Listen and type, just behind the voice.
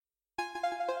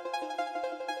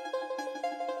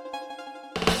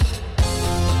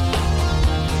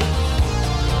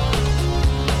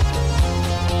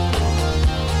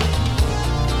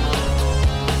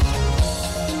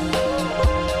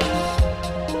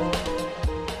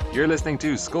You're listening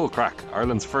to Skullcrack,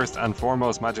 Ireland's first and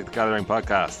foremost Magic the Gathering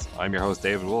podcast. I'm your host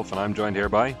David Wolf, and I'm joined here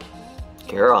by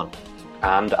Kieran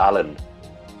and Alan.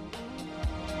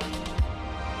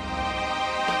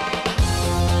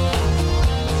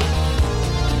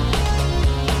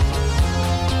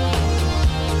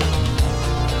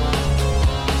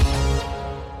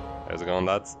 How's it going,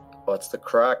 lads? What's the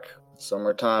crack?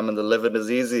 Summertime and the living is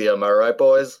easy, am I right,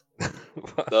 boys?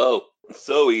 Oh,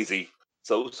 so easy.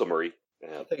 So summary.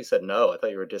 I thought you said no. I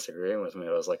thought you were disagreeing with me.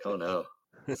 I was like, oh no,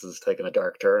 this is taking a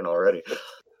dark turn already.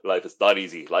 Life is not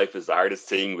easy. Life is the hardest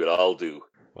thing we'll all do.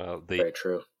 Well, Very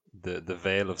true. The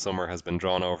veil of summer has been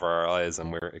drawn over our eyes,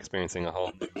 and we're experiencing a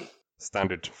whole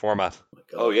standard format.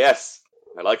 Oh yes,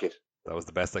 I like it. That was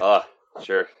the best.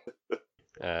 Sure.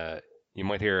 You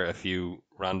might hear a few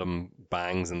random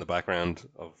bangs in the background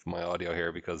of my audio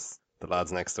here because the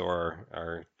lads next door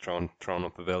are throwing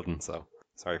up a building. So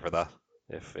sorry for that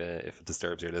if it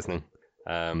disturbs your listening.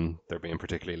 They're being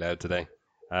particularly loud today.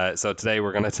 So today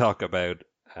we're going to talk about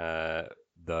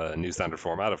the new standard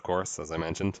format, of course, as I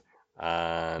mentioned,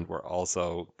 and we're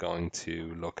also going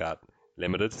to look at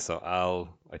limited. So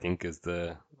Al, I think, is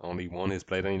the only one who's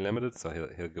played any limited, so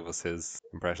he'll give us his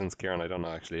impressions. Kieran, I don't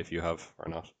know actually if you have or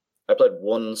not. I played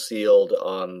one sealed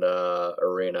on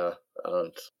Arena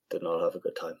and did not have a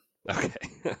good time.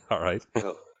 Okay, all right.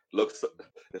 Well, looks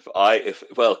if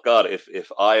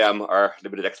I am our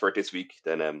limited expert this week,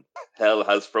 then hell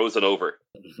has frozen over.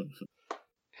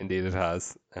 Indeed, it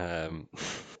has. And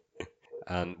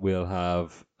we'll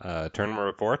have a tournament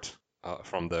report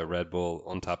from the Red Bull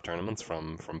Untapped tournaments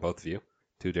from both of you.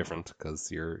 Two different,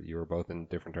 because you were both in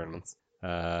different tournaments.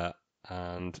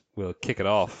 And we'll kick it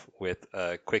off with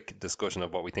a quick discussion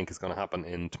of what we think is going to happen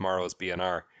in tomorrow's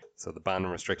BNR. So the ban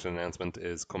and restriction announcement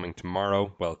is coming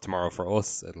tomorrow. Well, tomorrow for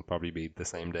us. It'll probably be the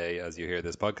same day as you hear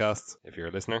this podcast, if you're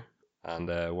a listener. And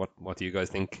what do you guys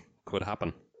think could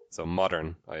happen? So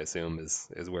modern, I assume, is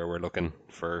where we're looking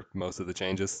for most of the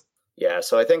changes. Yeah,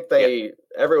 so I think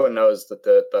everyone knows that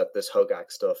that this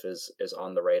Hogak stuff is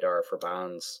on the radar for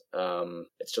bans.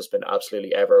 It's just been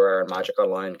absolutely everywhere in Magic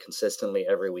Online consistently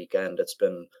every weekend. It's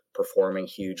been performing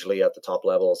hugely at the top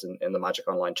levels in the Magic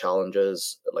Online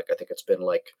challenges. Like I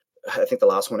think the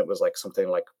last one it was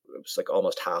like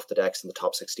almost half the decks in the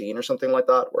top 16 or something like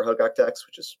that were Hogak decks,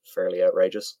 which is fairly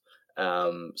outrageous.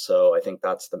 So I think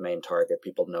that's the main target.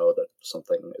 People know that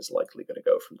something is likely going to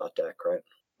go from that deck, right?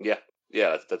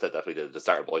 Yeah, that's definitely the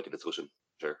starting point of the discussion.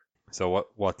 Sure. So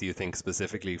what do you think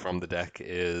specifically from the deck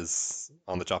is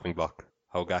on the chopping block?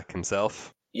 Hogak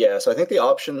himself? Yeah, so I think the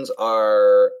options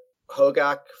are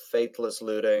Hogak, Faithless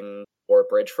Looting, or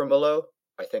Bridge from Below.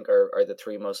 I think are the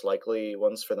three most likely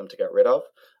ones for them to get rid of.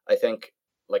 I think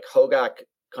like Hogak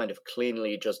kind of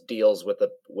cleanly just deals with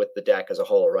the deck as a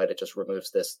whole, right? It just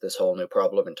removes this whole new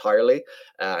problem entirely,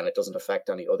 and it doesn't affect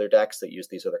any other decks that use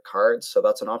these other cards. So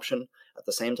that's an option. At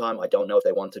the same time, I don't know if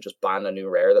they want to just ban a new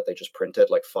rare that they just printed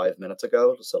like 5 minutes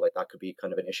ago. So like that could be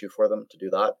kind of an issue for them to do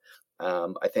that.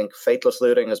 I think Faithless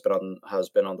Looting has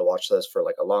been on the watch list for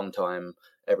like a long time.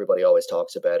 Everybody always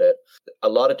talks about it. A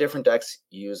lot of different decks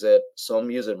use it.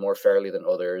 Some use it more fairly than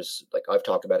others. Like I've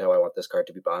talked about how I want this card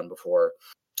to be banned before.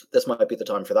 This might be the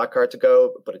time for that card to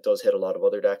go, but it does hit a lot of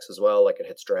other decks as well. Like it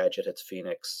hits Dredge, it hits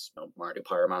Phoenix, Mardu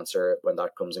Pyromancer when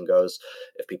that comes and goes,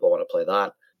 if people want to play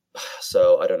that.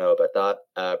 So I don't know about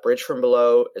that. Bridge from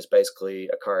Below is basically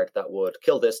a card that would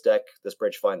kill this deck, this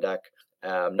Bridge Find deck,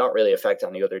 not really affect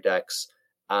any other decks.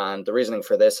 And the reasoning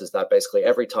for this is that basically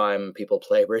every time people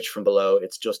play Bridge from Below,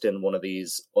 it's just in one of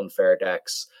these unfair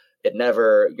decks. You're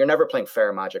never playing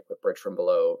fair Magic with Bridge from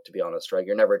Below, to be honest, right?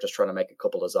 You're never just trying to make a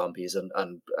couple of zombies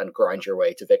and grind your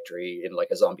way to victory in like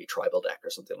a zombie tribal deck or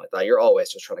something like that. You're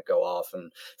always just trying to go off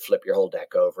and flip your whole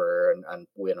deck over and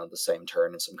win on the same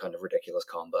turn in some kind of ridiculous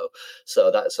combo.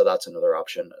 So that's another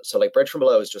option. So like Bridge from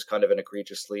Below is just kind of an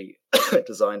egregiously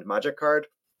designed Magic card.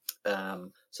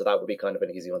 So that would be kind of an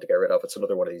easy one to get rid of. It's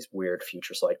another one of these weird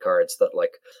future sight cards that,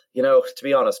 like, to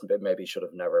be honest, maybe should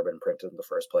have never been printed in the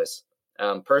first place.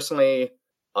 Personally,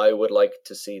 I would like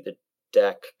to see the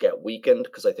deck get weakened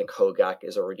because I think Hogak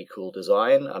is a really cool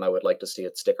design, and I would like to see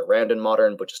it stick around in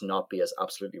Modern, but just not be as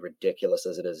absolutely ridiculous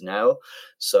as it is now.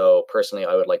 So personally,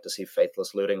 I would like to see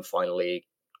Faithless Looting finally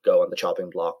go on the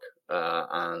chopping block,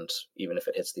 and even if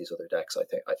it hits these other decks, I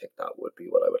think that would be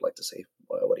what I would like to see.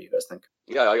 What do you guys think?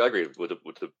 Yeah, I agree with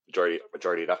the majority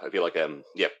of that. I feel like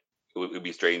it would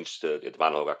be strange to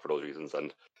ban Hogak for those reasons,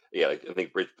 and yeah, I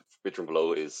think Bridge from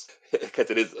Below is because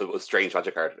it is a strange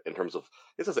Magic card in terms of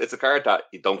it's a card that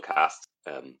you don't cast.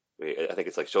 I think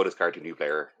it's like show this card to a new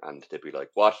player and they'd be like,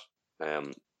 what?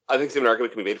 I think similar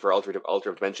argument can be made for Altar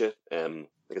of Dementia.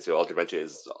 I guess Altered Dimension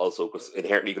is also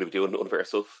inherently going to be doing unfair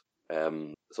stuff.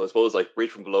 So I suppose like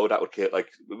Bridge from Below, that would kill. Like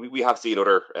we have seen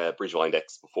other Bridge Line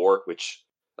decks before, which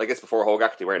I guess before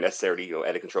Hogak they weren't necessarily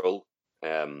out of control.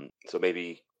 So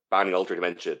maybe banning Altered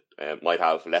Dimension might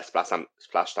have less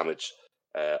splash damage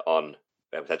on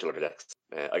potential other decks.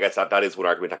 I guess that is one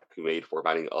argument that can be made for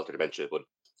banning Altered Dimension, but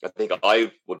I think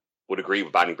I would agree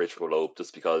with banning Bridge from Below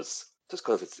just because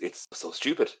it's so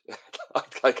stupid.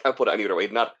 I can't put it any other way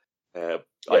than that.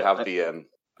 I have the.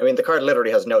 I mean, the card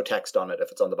literally has no text on it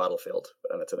if it's on the battlefield,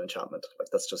 and it's an enchantment. Like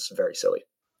that's just very silly.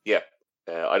 Yeah,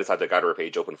 I just had the Gatherer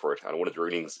page open for it, and one of the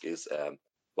rulings is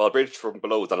while Bridge from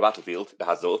Below is on the battlefield, it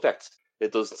has no effect.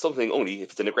 It does something only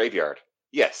if it's in a graveyard.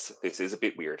 Yes, this is a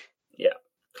bit weird. Yeah,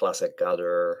 classic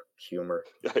Gatherer humor.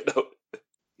 I know.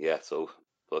 Yeah, so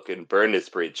fucking burn this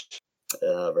bridge.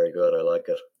 Very good. I like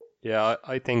it. Yeah,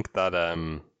 I think that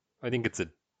I think it's a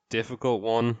difficult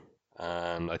one,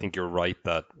 and I think you're right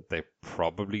that they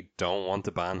probably don't want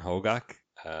to ban Hogak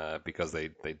because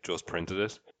they just printed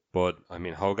it. But I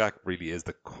mean, Hogak really is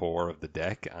the core of the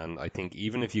deck, and I think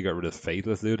even if you get rid of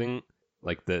Faithless Looting,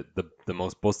 like the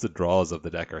most busted draws of the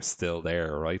deck are still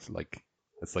there, right? Like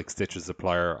it's like Stitcher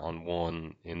Supplier on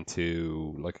 1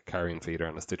 into like a Carrion Feeder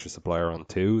and a Stitcher Supplier on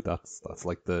 2. That's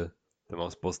like the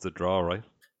most busted draw, right?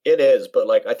 It is, but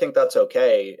like I think that's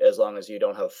okay as long as you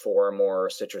don't have 4 more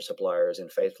Stitcher Suppliers in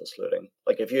Faithless Looting.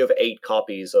 Like if you have 8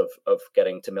 copies of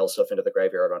getting to mill stuff into the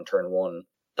graveyard on turn 1,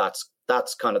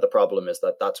 that's kind of the problem, is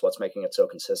that's what's making it so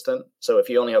consistent. So if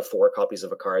you only have 4 copies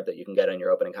of a card that you can get in your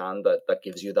opening hand that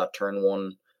gives you that turn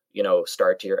 1,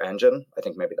 start to your engine, I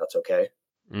think maybe that's okay.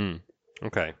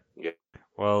 Okay. Yeah.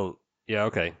 Well, yeah,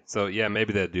 okay. So yeah,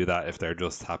 maybe they'll do that if they're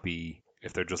just happy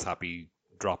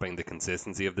dropping the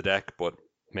consistency of the deck, but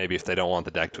maybe if they don't want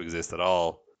the deck to exist at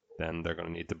all, then they're going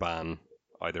to need to ban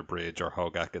either Bridge or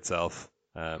Hogak itself.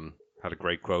 Had a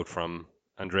great quote from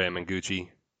Andrea Mengucci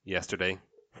yesterday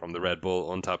from the Red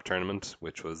Bull Untapped tournament,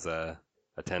 which was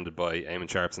attended by Eamon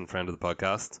Sharpson, friend of the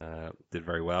podcast. Did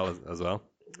very well as well.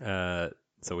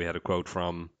 So we had a quote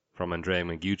from Andrea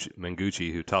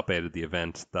Mengucci, who top-aided the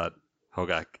event, that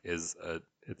Hogak is a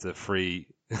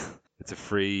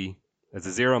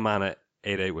 0 mana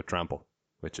 8/8 with trample,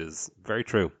 which is very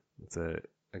true. It's a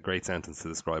great sentence to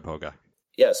describe Hogak.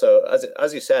 Yeah, so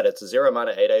as you said, it's a 0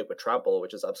 mana 8/8 with trample,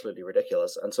 which is absolutely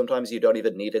ridiculous. And sometimes you don't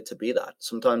even need it to be that.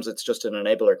 Sometimes it's just an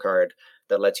enabler card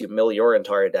that lets you mill your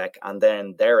entire deck and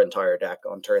then their entire deck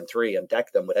on turn 3 and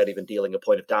deck them without even dealing a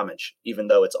point of damage, even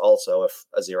though it's also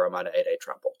a 0 mana 8/8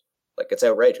 trample. Like, it's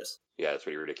outrageous. Yeah, it's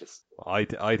really ridiculous. I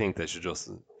think they should just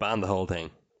ban the whole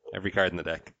thing. Every card in the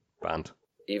deck banned.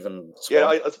 Even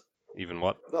Swamp. Yeah, Even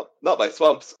what? Not by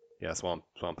Swamps. Yeah, Swamp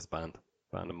is banned.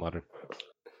 Banned in Modern.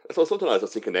 So something I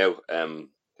was thinking now,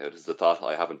 this is a thought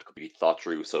I haven't completely thought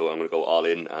through, so I'm going to go all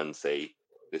in and say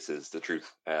this is the truth.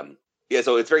 Yeah,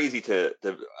 so it's very easy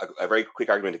a very quick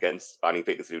argument against banning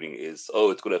Faithless Looting is,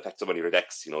 it's going to affect so many of your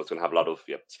decks, it's going to have a lot of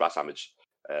splash damage.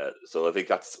 So I think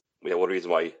that's one reason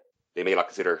why they may not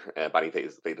consider banning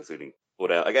Faithless Looting.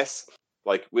 But I guess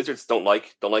like Wizards don't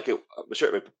like it.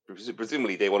 Sure,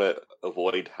 presumably they want to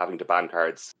avoid having to ban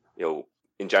cards,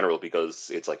 in general, because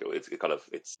it's like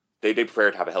they prefer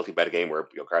to have a healthy meta game where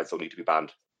cards don't need to be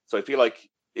banned. So I feel like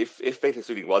if Faithless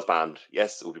Looting was banned,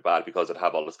 yes, it would be bad because it'd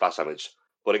have all the splash damage.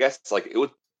 But I guess like it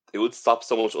would stop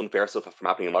so much unfair stuff from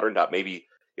happening in Modern that maybe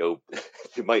you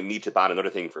might need to ban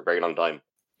another thing for a very long time.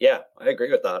 Yeah, I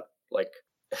agree with that. Like,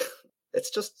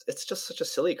 it's just such a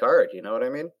silly card, you know what I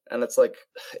mean? And it's like,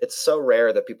 it's so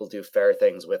rare that people do fair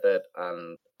things with it,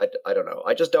 and I don't know.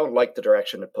 I just don't like the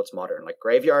direction it puts Modern. Like,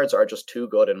 graveyards are just too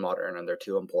good in Modern, and they're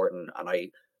too important, and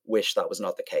I wish that was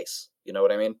not the case. You know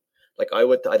what I mean? Like, I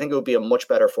think it would be a much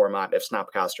better format if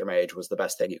Snapcaster Mage was the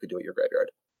best thing you could do at your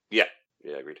graveyard. Yeah,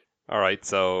 agreed. All right,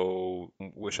 so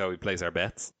shall we place our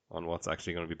bets on what's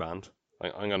actually going to be banned?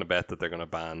 I'm going to bet that they're going to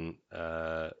ban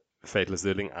Faithless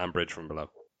Looting and Bridge from Below.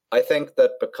 I think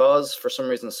that because for some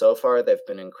reason so far they've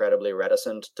been incredibly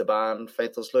reticent to ban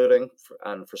Faithless Looting,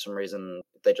 and for some reason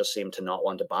they just seem to not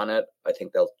want to ban it, I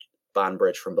think they'll ban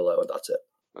Bridge from Below, and that's it.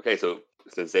 Okay, so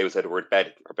since David said the word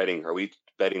betting, are we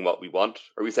betting what we want?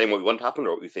 Are we saying what we want to happen,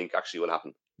 or what we think actually will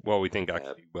happen? What we think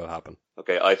actually will happen.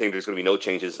 Okay, I think there's going to be no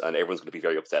changes, and everyone's going to be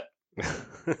very upset.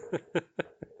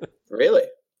 Really?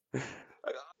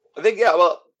 I think, yeah,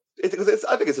 well, I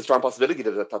think it's a strong possibility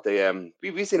that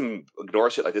they we've seen them ignore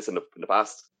shit like this in the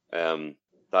past.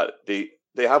 That they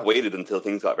have waited until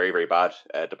things got very, very bad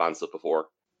to ban stuff before.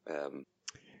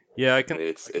 Yeah, I can.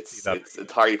 It's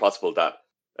entirely possible that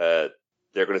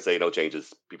they're going to say no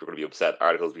changes. People are going to be upset.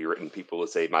 Articles will be written. People will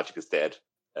say Magic is dead.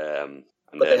 But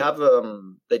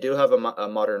they do have a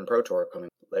Modern Pro Tour coming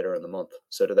later in the month.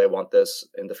 So do they want this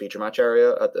in the feature match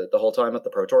area at the whole time at the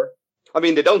Pro Tour? I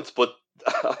mean, they don't, but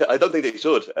I don't think they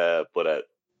should. I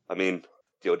mean,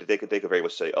 they could very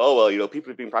much say, oh well,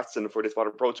 people have been practicing for this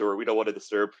modern Pro Tour. We don't want to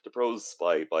disturb the pros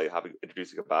by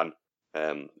introducing a ban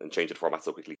and changing the format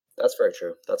so quickly. That's very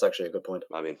true. That's actually a good point.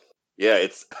 I mean, yeah,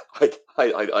 it's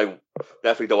I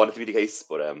definitely don't want it to be the case,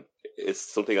 but it's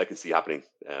something I can see happening.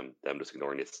 Them just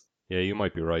ignoring this. Yeah, you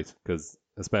might be right,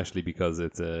 especially because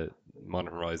it's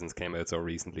Modern Horizons came out so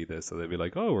recently. So they'd be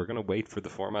like, oh, we're gonna wait for the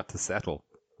format to settle.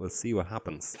 We'll see what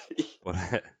happens.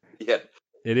 But yeah,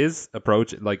 it is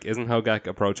isn't Hogak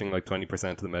approaching like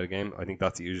 20% of the metagame? I think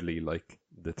that's usually like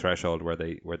the threshold where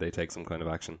they take some kind of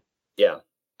action. Yeah.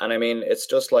 And I mean, it's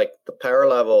just like the power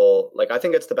level, like I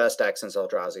think it's the best deck since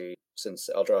Eldrazi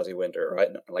Winter, right?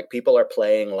 Like people are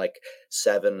playing like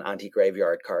 7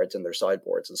 anti-graveyard cards in their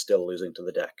sideboards and still losing to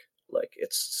the deck. Like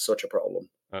it's such a problem.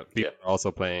 People are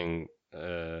also playing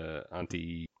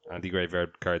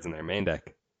anti-graveyard cards in their main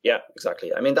deck. Yeah,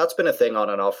 exactly. I mean, that's been a thing on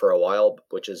and off for a while,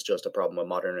 which is just a problem with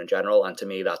Modern in general. And to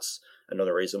me, that's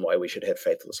another reason why we should hit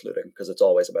Faithless Looting, because it's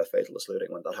always about Faithless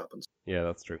Looting when that happens. Yeah,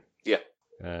 that's true. Yeah.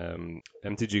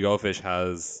 MTG Goldfish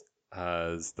has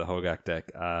the Hogak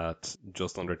deck at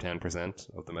just under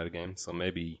 10% of the metagame, so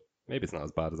maybe it's not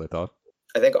as bad as I thought.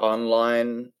 I think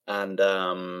online and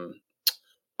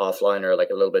offline are like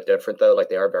a little bit different though. Like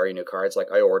they are very new cards.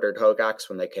 Like I ordered Hogaks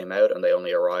when they came out and they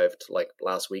only arrived like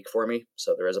last week for me,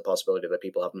 so there is a possibility that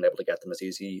people haven't been able to get them as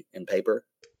easy in paper.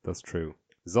 That's true.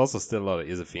 There's also still a lot of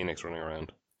Is a Phoenix running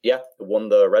around. Yeah, it won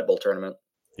the Red Bull tournament.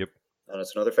 Yep. And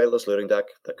it's another Faithless Looting deck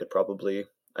that could probably...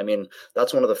 I mean,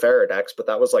 that's one of the fairer decks, but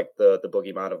that was like the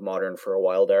boogeyman of Modern for a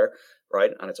while there,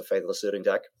 right? And it's a Faithless Looting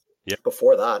deck. Yeah.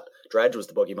 Before that, Dredge was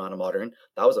the boogeyman of Modern.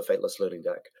 That was a Faithless Looting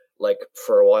deck. Like,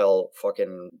 for a while,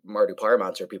 fucking Mardu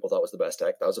Pyromancer people thought was the best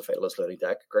deck. That was a Faithless Looting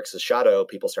deck. Grixis Shadow,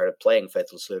 people started playing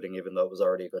Faithless Looting even though it was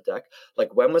already a good deck.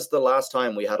 Like, when was the last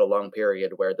time we had a long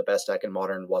period where the best deck in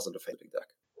Modern wasn't a Faithless deck?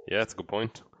 Yeah, that's a good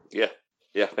point.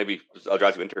 Yeah, maybe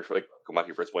Eldrazi Winter, like, come back to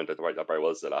your first point, that probably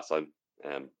was the last time.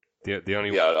 The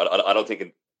only I don't think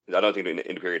in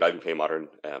the period I've been playing Modern,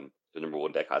 the number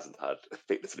one deck hasn't had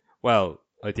Faithless. Well,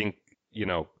 I think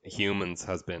Humans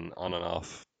has been on and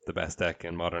off the best deck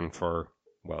in Modern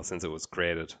since it was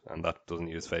created, and that doesn't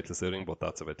use Faithless Looting, but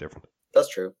that's a bit different. That's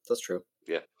true.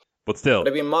 Yeah, but still,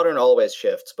 I mean, Modern always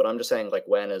shifts, but I'm just saying, like,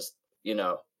 when is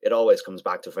it always comes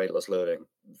back to Faithless Looting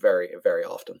very, very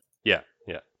often. Yeah,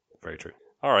 very true.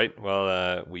 All right,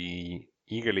 well, we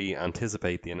eagerly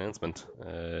anticipate the announcement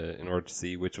in order to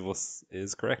see which of us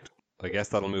is correct. I guess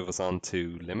that'll move us on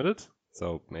to Limited,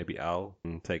 so maybe Al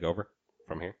can take over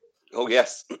from here. Oh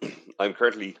yes, I'm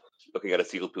currently looking at a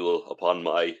seal pool upon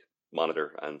my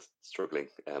monitor and struggling.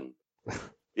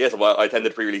 Yes, well, I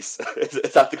attended pre-release.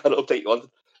 Is that the kind of update you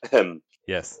wanted?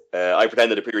 Yes. I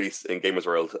attended a pre-release in Gamers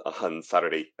World on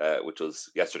Saturday, which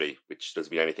was yesterday, which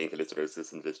doesn't mean anything to listeners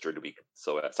listening to this during the week.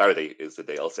 So Saturday is the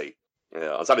day I'll say.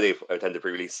 On Saturday, I attended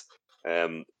pre-release.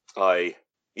 I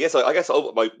guess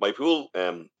my pool.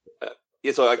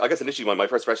 So I guess initially my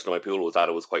first impression of my pool was that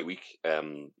it was quite weak. I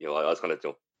was kind of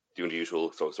doing the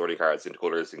usual, so sorting cards into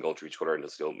colours and going through each colour and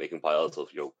just making piles of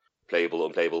playable,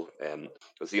 unplayable.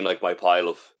 It seemed like my pile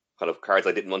of kind of cards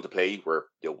I didn't want to play were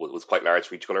was quite large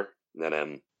for each colour. And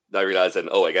then I realised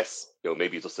I guess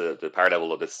maybe it's just the power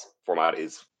level of this format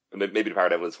is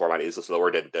just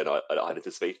lower than I'd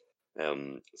anticipate.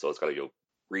 So it's kind of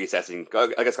reassessing.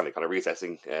 I guess kind of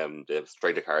reassessing the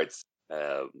strength of cards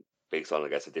based on I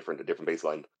guess a different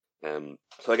baseline.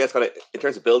 So I guess kind of in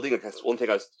terms of building, I guess one thing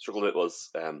I struggled with was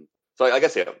so I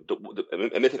guess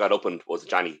a mythic I'd opened was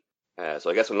Janny. So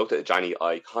I guess when I looked at Janny,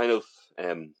 I kind of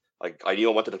I knew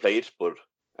I wanted to play it, but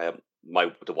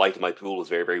the white in my pool was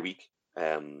very, very weak.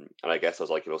 And I guess I was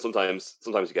like, sometimes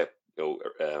you get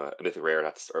a mythic rare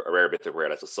a rare mythic rare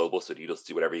that's just so busted, you just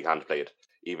do whatever you can to play it,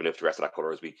 even if the rest of that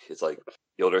color is weak. It's like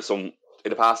there's some in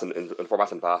the past and in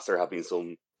formats in the past there have been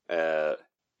some there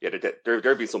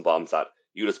have been some bombs that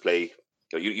you just play.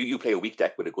 You play a weak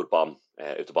deck with a good bomb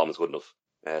if the bomb is good enough.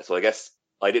 So I guess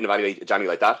I didn't evaluate Janny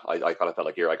like that. I kind of felt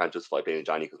like I can't justify playing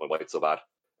Janny because my white's so bad.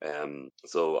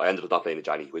 So I ended up not playing a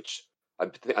Janny, which I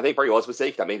think probably was a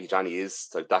mistake. That maybe Janny is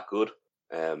that good.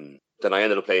 Then I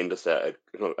ended up playing just a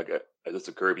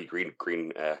Kirby green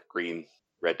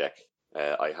red deck.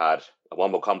 I had a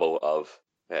wombo combo of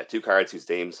 2 cards whose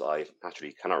names I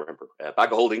naturally cannot remember.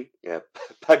 Bag of Holding.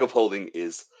 Bag of Holding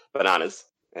is bananas.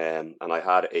 And I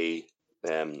had a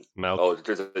Smelt. Oh,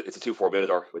 it's a 2/4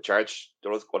 Minotaur with charge. Do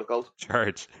you know what it's called?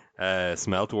 Charge.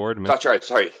 Smelt Ward. Not charge.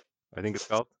 Sorry. I think it's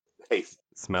called. Hey.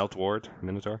 Smelt Ward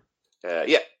Minotaur.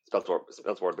 Yeah,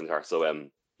 Smelt Ward Minotaur. So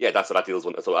yeah, that's what that deals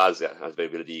with. So as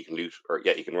availability, you can loot, or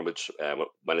you can rummage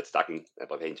when it's stacking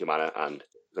by paying 2 mana, and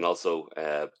you can also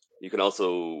it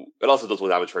also does 1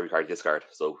 damage for every card you discard.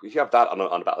 So if you have that on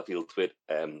the battlefield with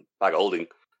Bag of Holding,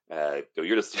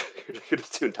 you're just you're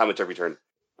just doing damage every turn.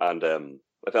 And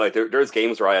I felt like there's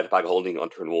games where I had Bag of Holding on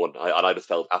turn 1, and I just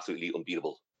felt absolutely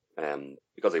unbeatable.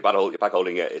 Because like Bag of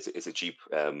Holding, it's a cheap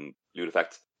loot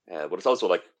effect. But it's also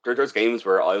like there's games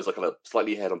where I was like kind of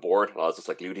slightly ahead on board, and I was just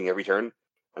like looting every turn.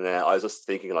 And then I was just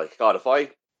thinking, like, God, as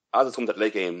it's come to the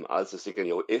late game, I was just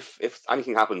thinking, if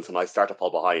anything happens and I start to fall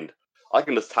behind, I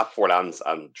can just tap 4 lands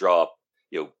and draw,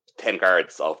 10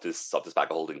 cards off this Bag of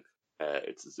Holding.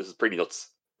 This is pretty nuts.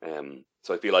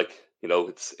 So I feel like,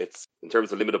 it's in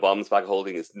terms of limited bombs, Bag of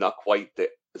Holding is not quite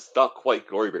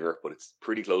Glorybringer, but it's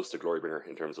pretty close to Glorybringer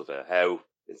in terms of how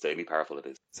insanely powerful it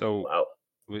is. So, wow.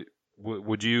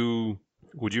 Would you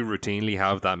routinely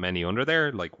have that many under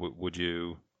there? Like, would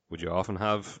you often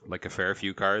have like a fair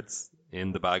few cards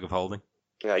in the Bag of Holding?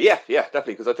 Yeah,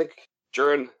 definitely. Because I think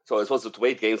so I suppose the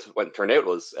way games turned out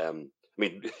was,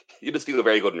 you just feel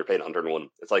very good when you're playing on turn 1.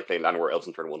 It's like playing Llanowar Elves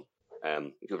on turn 1.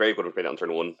 You feel very good when playing on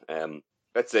turn 1.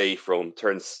 Let's say from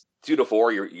turns 2 to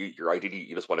 4, you're ideally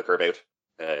you just want to curve out.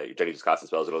 You're generally just casting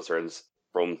spells in those turns.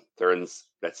 From turns,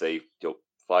 let's say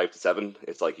 5 to 7,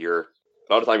 it's like a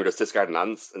lot of the time you're just discarding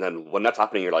lands, and then when that's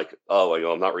happening, you're like, oh,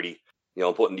 I'm not really,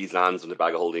 I'm putting these lands in the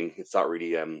Bag of Holding. It's not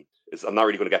really, I'm not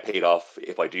really going to get paid off.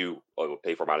 If I do, I will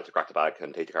pay 4 mana to crack the bag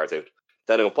and take the cards out.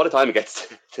 Then by the time it gets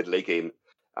to the late game,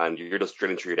 and you're just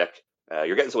drilling through your deck,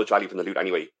 you're getting so much value from the loot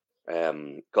anyway.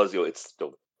 Because it's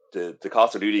the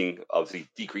cost of looting obviously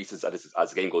decreases as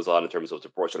the game goes on in terms of the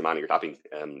proportion of mana you're tapping.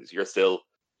 So you're still,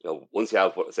 once you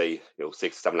have say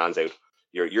 6, 7 lands out,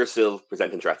 you're still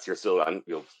presenting threats. You're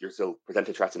still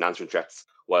presenting threats and answering threats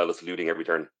while it's looting every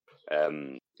turn.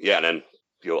 And then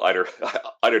either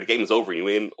the game is over and you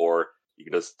win, or you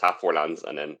can just tap 4 lands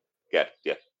and then get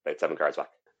about 7 cards back.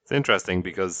 It's interesting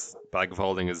because Bag of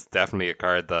Holding is definitely a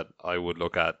card that I would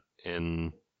look at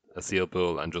in a sealed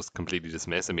pool and just completely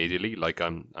dismiss immediately. Like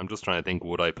I'm just trying to think,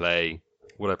 would I play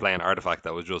an artifact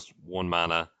that was just 1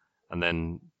 mana and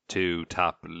then 2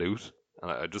 tap loot?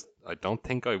 And I don't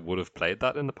think I would have played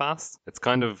that in the past. It's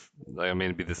kind of,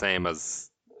 it'd be the same as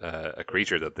a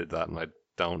creature that did that, and I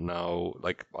don't know.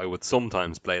 Like, I would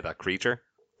sometimes play that creature,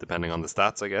 depending on the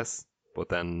stats, I guess, but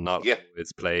then not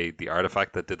always play the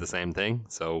artifact that did the same thing.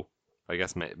 So I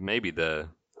guess maybe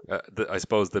I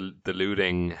suppose the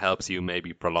looting helps you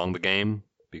maybe prolong the game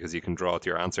because you can draw out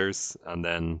your answers, and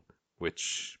then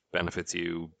which benefits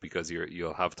you because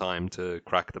you'll have time to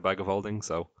crack the Bag of Holding.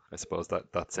 So I suppose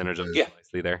that synergizes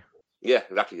nicely there. Yeah,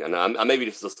 exactly. And maybe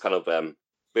this is just kind of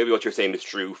maybe what you're saying is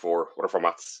true for other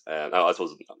formats. I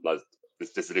suppose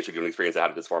this is literally the only experience I had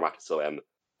with this format. So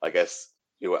I guess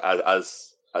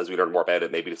as we learn more about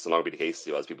it, maybe this will not be the case.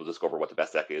 As people discover what the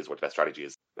best deck is, what the best strategy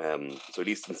is. So at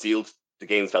least in Sealed, the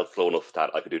games felt flow enough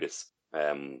that I could do this.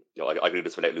 I could do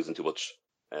this without losing too much.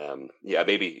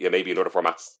 Maybe in other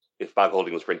formats, if Bag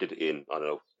Holding was printed in, I don't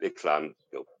know, Ixalan,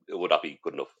 it would not be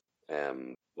good enough.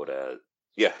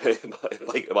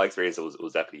 My experience, it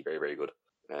was definitely very, very good.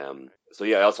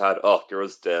 I also had, there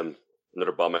was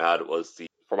another bomb I had was the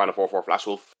 4 mana 4/4 Flash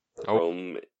Wolf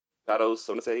from Shadows,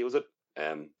 I want to say, was it?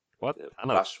 What?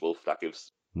 Flash Wolf that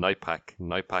gives Night Pack.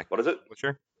 What is it?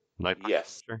 Butcher? Night Pack.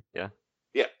 Yes. Butcher? Yeah.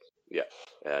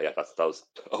 That was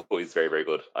always very, very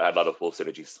good. I had a lot of wolf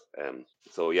synergies.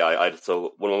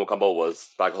 So one more combo was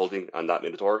Bag Holding and that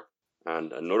Minotaur,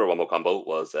 and another one more combo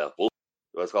was Wolf.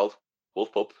 What's called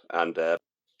Wolf Pup, and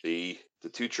the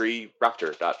 2/3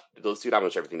 Raptor that does 2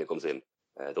 damage to everything that comes in.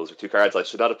 Those are 2 cards I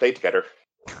should not have played together,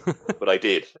 but I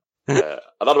did. A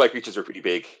lot of my creatures were pretty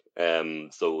big,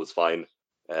 so it was fine.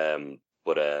 So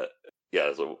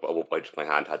at one point my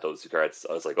hand had those 2 cards.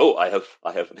 I was like, oh, I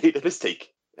have made a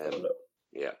mistake. I ended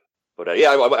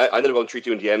up going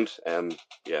 3-2 in the end.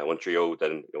 I won 3-0.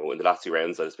 Then in the last 2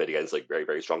 rounds, I just played against like very,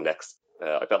 very strong decks.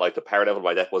 I felt like the power level of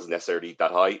my deck wasn't necessarily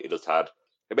that high. I just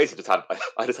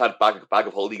had bag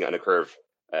of holding and a curve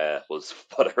was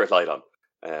what I relied on.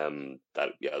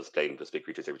 I was playing just big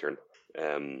creatures every turn.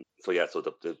 So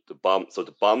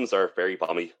the bombs are very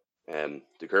bomby.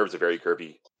 The curves are very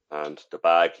curvy, and the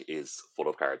bag is full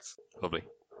of cards. Lovely.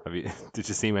 Did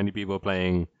you see many people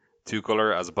playing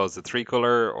 2-color as opposed to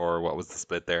 3-color, or what was the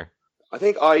split there? I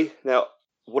think one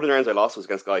of the rounds I lost was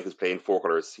against a guy who's playing 4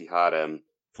 colors. He had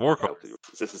 4 colors.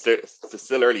 This is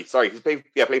still early. Sorry, he's playing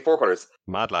 4 colors.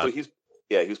 Mad lad. So he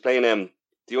was playing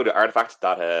the artifact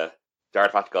that the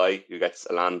artifact guy who gets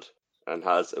a land and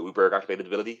has a Wooburg activated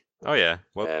ability. Oh yeah.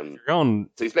 Well, if you're going.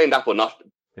 So he's playing that, but not.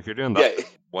 If you're doing that,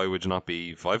 why would you not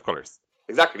be 5 colors?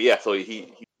 Exactly. Yeah. So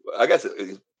he I guess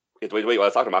the way I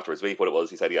was talking to him afterwards, the way he put it was,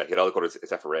 he said, yeah, he had all the colors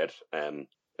except for red.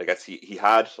 I guess he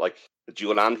had like the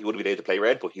dual land, he would have been able to play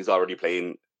red, but he was already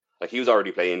playing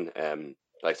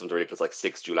like something ridiculous like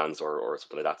 6 dual lands or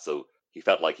something like that. So he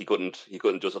felt like he couldn't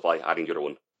justify adding the other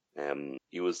one.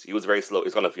 He was very slow.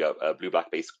 He's kind of a blue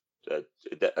black base, kind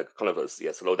of a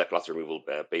slow deck loss removal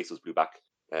base was blue black.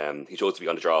 He chose to be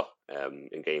on the draw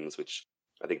in games, which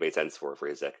I think made sense for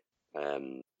his deck.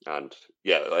 And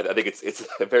yeah, I think it's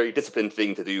a very disciplined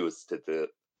thing to do, is to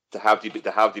have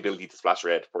the ability to splash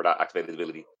red for that activated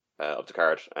ability of the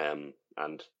card, and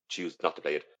choose not to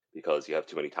play it because you have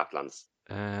too many tap lands.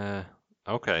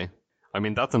 Okay. I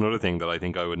mean, that's another thing that I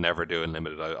think I would never do in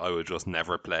Limited. I would just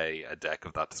never play a deck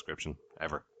of that description,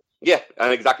 ever. Yeah,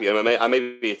 and exactly. And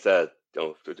maybe it's I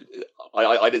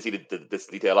didn't see this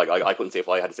detail. Like I couldn't say if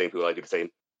I had the same pool, I do the same.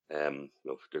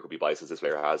 There could be biases this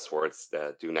player has towards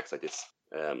doing decks like this.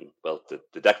 Well,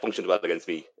 the deck functioned well against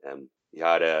me. He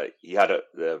had a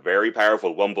very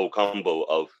powerful wombo combo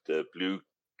of the blue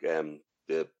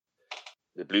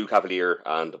the blue Cavalier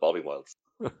and the Evolving Wilds.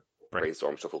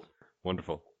 Brainstorm shuffle.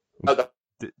 Wonderful. Oh,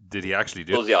 did he actually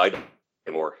do it? Yeah, I don't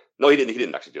more. No, he didn't. He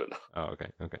didn't actually do it. Oh, okay.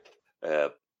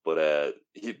 But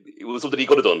it was something he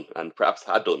could have done and perhaps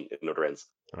had done in other ends.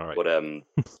 All right. But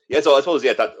yeah. So I suppose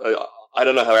that I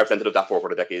don't know how representative that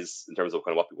 4-quarter deck is in terms of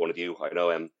kind of what we want to do. I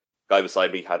know guy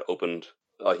beside me had opened.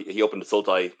 He opened the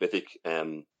Sultai Mythic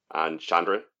and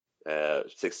Chandra,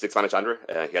 6-mana Chandra.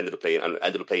 He ended up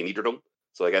playing either of them.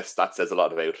 So I guess that says a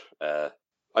lot about.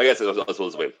 I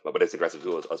suppose win, but it's aggressive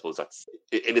too. I suppose that's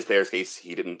in this player's case.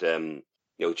 He didn't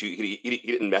he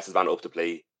didn't mess his mana up to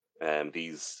play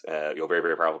these very,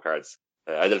 very powerful cards.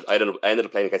 I ended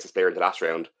up playing against this player in the last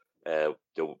round.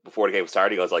 Before the game was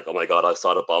starting, I was like, "Oh my god, I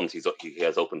saw the bombs he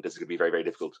has opened. This is going to be very, very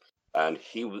difficult." And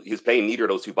he was playing neither of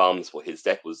those 2 bombs, but his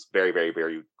deck was very, very,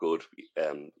 very good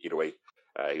either way.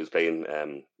 He was playing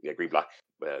green black.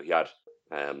 He had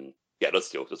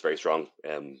that's very strong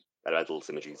elemental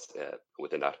synergies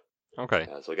within that. Okay.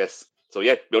 So I guess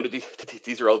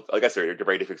these are all, I guess they're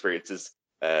very different experiences.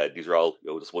 These are all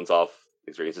just once-off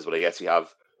experiences, but I guess we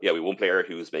have one player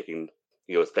who's making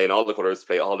is playing all the colors,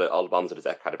 play all the bombs in his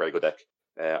deck, had a very good deck,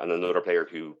 and then another player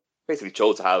who basically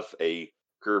chose to have a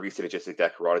curvy synergistic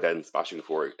deck rather than splashing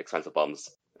for expensive bombs.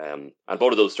 And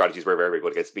both of those strategies were very, very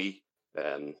good against me.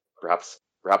 Perhaps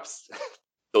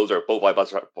those are both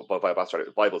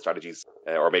viable strategies,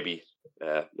 or maybe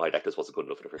my deck just wasn't good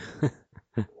enough for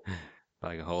it.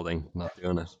 Bag of holding, not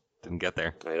doing it. Didn't get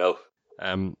there. I know.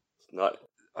 Not.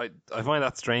 I find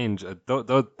that strange.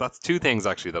 That's 2 things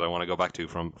actually that I want to go back to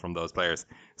from those players.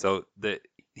 So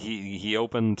he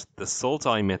opened the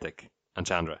Sultai Mythic and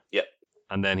Chandra. Yeah.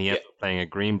 And then he ended up playing a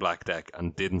green black deck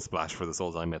and didn't splash for the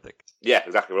Sultai Mythic. Yeah,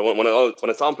 exactly. When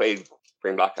I saw him play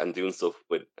green black and doing stuff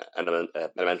with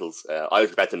elementals, I was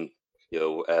expecting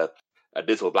a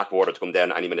Dismal Black Border to come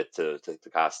down any minute to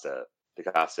cast is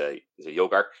it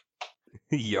Yogark?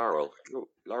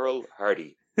 Laurel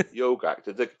Hardy. Yogark.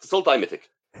 The Sultai Mythic.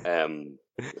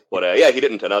 But he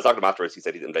didn't, and I was talking to him afterwards. He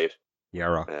said he didn't play it.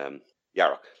 Yarok.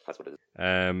 Yarok, that's what it is.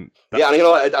 And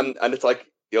it's like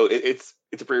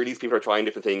it's a pre-release. People are trying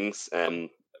different things.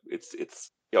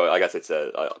 It's I guess it's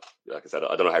like I said,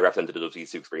 I don't know how representative of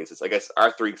these 2 experiences. I guess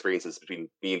our 3 experiences between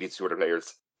me and these 2 other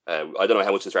players. I don't know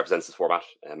how much this represents this format.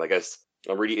 I guess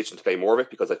I'm really itching to play more of it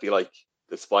because I feel like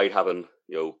despite having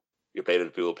you played in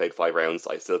the pool, played 5 rounds,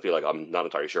 I still feel like I'm not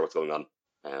entirely sure what's going on.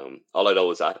 All I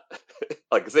know is that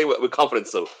I can say with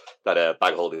confidence, so that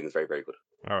bag holding is very, very good.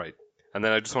 All right, and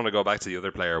then I just want to go back to the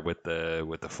other player with the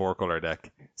 4-color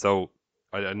deck. So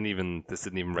this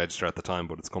didn't even register at the time,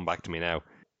 but it's come back to me now.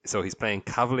 So he's playing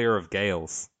Cavalier of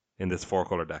Gales in this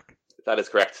 4-color deck. That is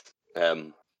correct. I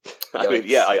mean, that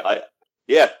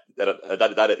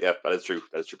is true.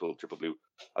 That is triple blue.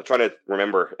 I'm trying to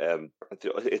remember.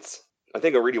 I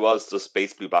think it really was just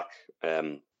base blue black.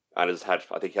 And I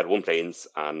think he had 1 plains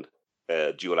and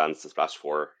dual lands to splash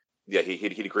for. Yeah, he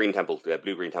had a green temple,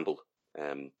 blue green temple.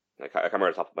 I can't remember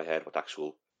off the top of my head what the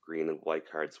actual green and white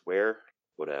cards were,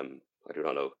 but I do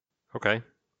not know. Okay,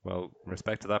 well,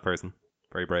 respect to that person.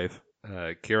 Very brave.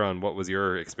 Kieran, what was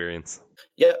your experience?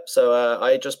 Yeah, so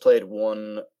I just played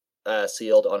 1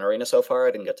 sealed on Arena so far.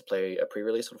 I didn't get to play a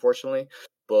pre-release, unfortunately.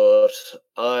 But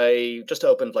I just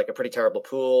opened like a pretty terrible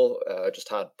pool. I just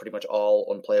had pretty much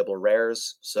all unplayable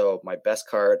rares. So my best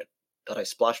card that I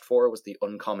splashed for was the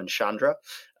uncommon Chandra.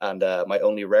 And my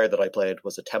only rare that I played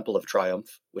was a Temple of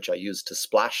Triumph, which I used to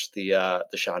splash the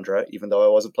Chandra, even though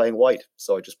I wasn't playing white.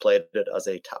 So I just played it as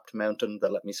a tapped mountain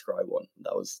that let me scry 1.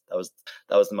 That was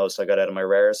the most I got out of my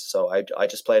rares. So I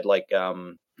just played like a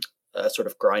sort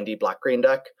of grindy black-green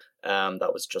deck.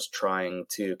 that was just trying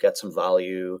to get some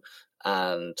value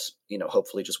and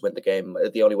hopefully just win the game.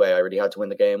 The only way I really had to win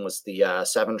the game was the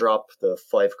 7-drop, the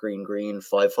 5 green green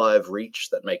 5/5 reach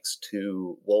that makes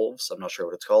 2 wolves. I'm not sure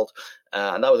what it's called,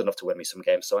 and that was enough to win me some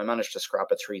games. So I managed to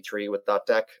scrap a 3/3 with that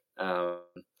deck,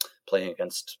 playing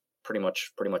against pretty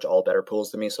much all better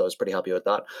pools than me. So I was pretty happy with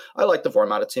that. I liked the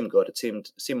format; it seemed good. It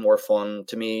seemed more fun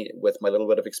to me with my little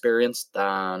bit of experience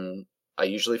than I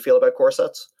usually feel about core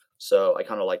sets. So I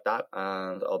kind of like that,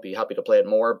 and I'll be happy to play it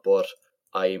more, but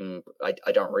I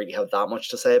don't really have that much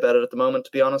to say about it at the moment,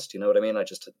 to be honest. You know what I mean? I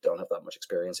just don't have that much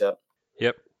experience yet.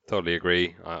 Yep, totally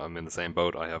agree. I'm in the same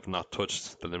boat. I have not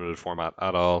touched the limited format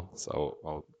at all,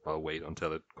 so I'll wait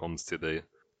until it comes to the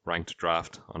ranked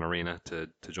draft on Arena to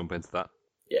jump into that.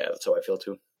 Yeah, that's how I feel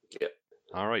too. Yeah.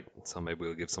 All right, so maybe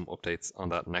we'll give some updates on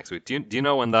that next week. Do you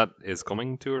know when that is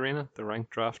coming to Arena, the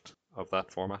ranked draft of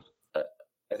that format?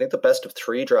 I think the best of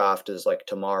 3 draft is like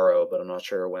tomorrow, but I'm not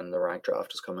sure when the rank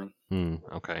draft is coming.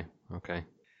 Okay.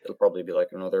 It'll probably be like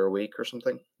another week or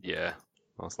something. Yeah,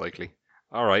 most likely.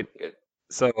 All right. Good.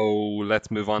 So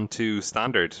let's move on to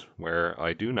Standard, where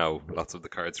I do know lots of the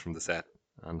cards from the set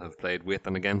and have played with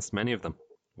and against many of them.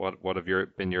 What have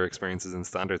been your experiences in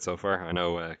Standard so far? I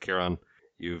know, Kieran,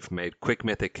 you've made Quick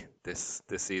Mythic this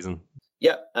season.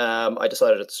 Yeah, I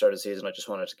decided at the start of the season I just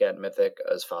wanted to get Mythic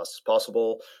as fast as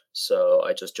possible. So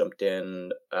I just jumped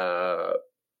in,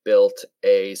 built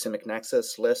a Simic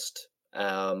Nexus list,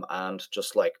 and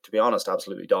just to be honest,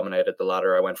 absolutely dominated the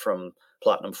ladder. I went from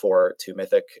Platinum 4 to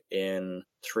Mythic in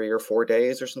 3 or 4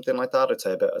 days or something like that.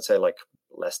 I'd say like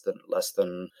less than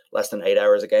 8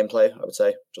 hours of gameplay. I would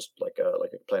say just like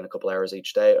playing a couple hours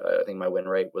each day. I think my win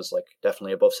rate was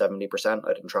definitely above 70%.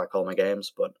 I didn't track all my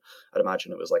games, but I'd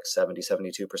imagine it was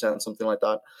 70-72%, something like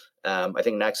that. I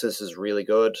think Nexus is really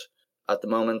good at the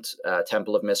moment.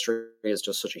 Temple of Mystery is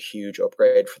just such a huge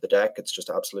upgrade for the deck. It's just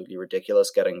absolutely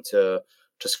ridiculous getting to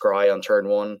scry on turn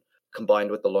 1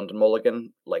 combined with the London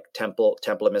Mulligan. Temple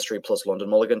of Mystery plus London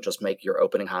Mulligan just make your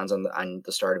opening hands and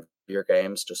the start of your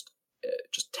games just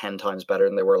 10 times better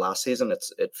than they were last season.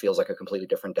 It feels like a completely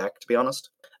different deck, to be honest.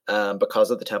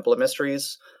 Because of the Temple of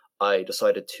Mysteries, I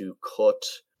decided to cut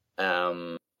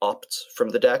Opt from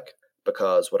the deck,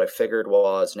 because what I figured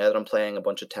was, now that I'm playing a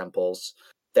bunch of temples,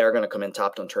 they're going to come in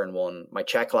tapped on turn 1. My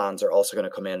check lands are also going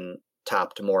to come in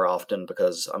tapped more often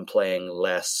because I'm playing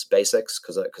less basics,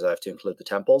 because I have to include the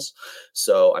temples.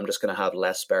 So I'm just going to have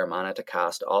less spare mana to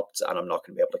cast Opt, and I'm not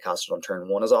going to be able to cast it on turn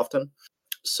 1 as often.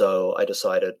 So I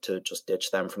decided to just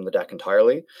ditch them from the deck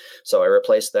entirely. So I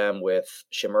replaced them with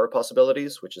Shimmer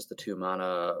Possibilities, which is the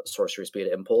 2-mana sorcery speed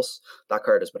impulse. That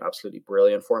card has been absolutely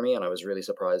brilliant for me, and I was really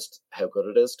surprised how good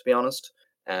it is, to be honest.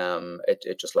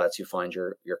 It just lets you find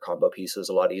your combo pieces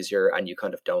a lot easier, and you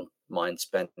kind of don't mind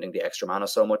spending the extra mana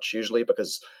so much usually,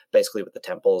 because basically with the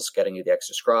temples getting you the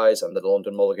extra scries and the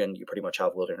London Mulligan, you pretty much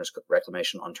have Wilderness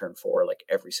Reclamation on turn 4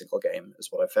 every single game, is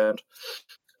what I found.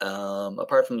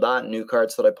 Apart from that, new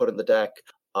cards that I put in the deck,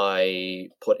 I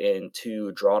put in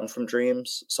 2 Drawn from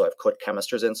Dreams. So I've cut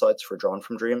Chemister's Insights for Drawn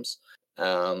from Dreams.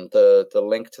 The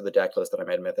link to the deck list that I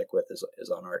made Mythic with is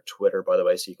on our Twitter, by the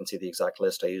way, so you can see the exact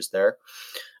list I used there.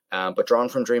 But Drawn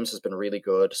from Dreams has been really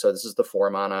good. So this is the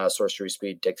 4-mana sorcery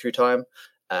speed dig through time.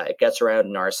 It gets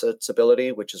around Narset's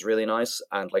ability, which is really nice.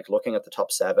 And looking at the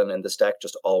top 7 in this deck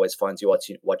just always finds you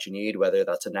what you need, whether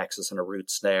that's a Nexus and a Root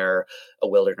Snare, a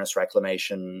Wilderness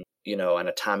Reclamation, and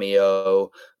a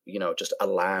Tamiyo, just a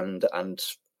land and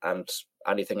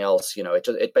anything else.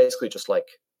 It basically just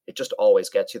it just always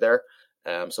gets you there.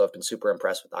 So I've been super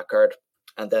impressed with that card.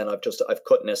 And then I've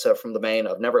cut Nissa from the main.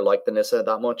 I've never liked the Nissa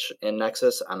that much in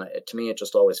Nexus, and to me it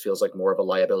just always feels like more of a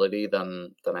liability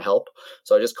than a help.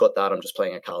 So I just cut that. I'm just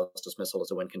playing a Callous Dismissal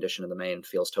as a win condition in the main.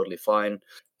 Feels totally fine.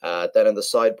 Then in the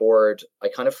sideboard, I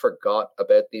kind of forgot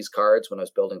about these cards when I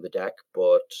was building the deck,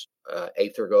 but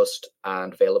Aether Gust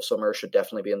and Veil of Summer should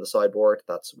definitely be in the sideboard.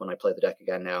 That's when I play the deck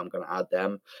again now, I'm going to add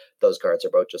them. Those cards are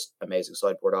both just amazing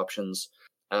sideboard options.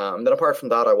 Then apart from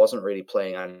that, I wasn't really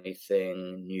playing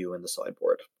anything new in the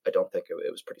sideboard. I don't think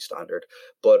it was pretty standard.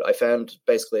 But I found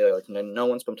basically no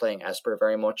one's been playing Esper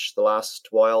very much the last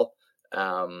while.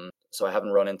 So I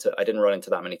didn't run into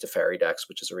that many Teferi decks,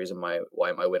 which is the reason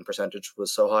why my win percentage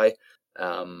was so high.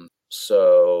 And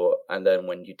then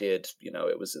when you did,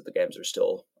 it was the games are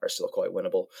still quite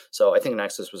winnable. So I think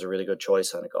Nexus was a really good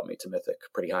choice, and it got me to Mythic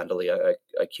pretty handily.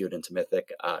 I queued into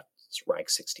Mythic at rank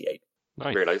 68.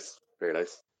 Nice. Very nice. Very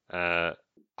nice.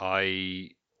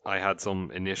 I had some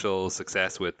initial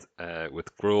success with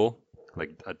Gruul,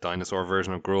 like a dinosaur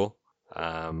version of Gruul,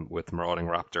 with Marauding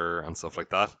Raptor and stuff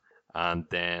like that. And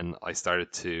then I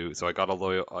started to, so I got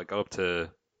up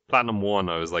to Platinum 1,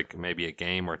 I was like maybe a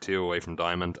game or two away from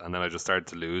Diamond, and then I just started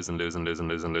to lose and lose and lose and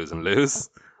lose and lose and lose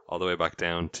all the way back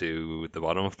down to the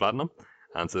bottom of Platinum.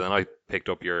 And so then I picked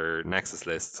up your Nexus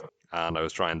list and I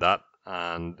was trying that.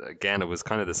 And again, it was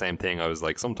kind of the same thing. I was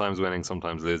like sometimes winning,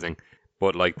 sometimes losing.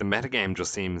 But like the metagame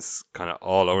just seems kind of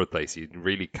all over the place. You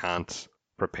really can't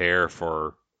prepare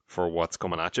for what's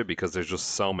coming at you because there's just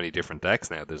so many different decks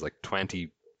now. There's like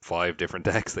 25 different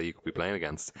decks that you could be playing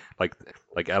against. Like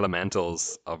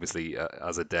elementals, obviously,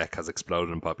 as a deck has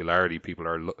exploded in popularity. People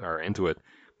are into it,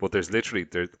 but there's literally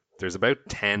there's about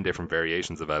 10 different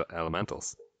variations of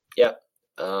elementals. Yeah.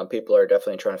 People are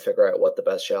definitely trying to figure out what the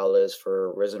best shell is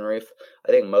for Risen Reef.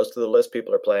 I think most of the lists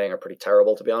people are playing are pretty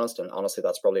terrible, to be honest. And honestly,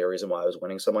 that's probably a reason why I was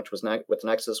winning so much with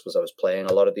Nexus, was I was playing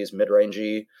a lot of these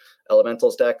mid-rangey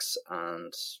elementals decks,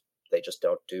 and they just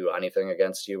don't do anything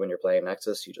against you when you're playing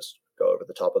Nexus. You just go over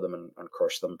the top of them and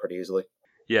crush them pretty easily.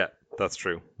 Yeah, that's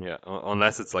true. Yeah,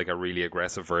 unless it's like a really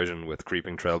aggressive version with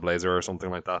Creeping Trailblazer or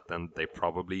something like that, then they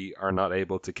probably are not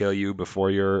able to kill you before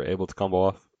you're able to combo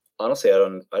off. Honestly, I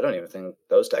don't even think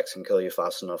those decks can kill you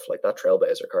fast enough. Like that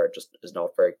Trailblazer card just is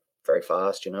not very, very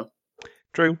fast, you know?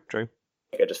 True.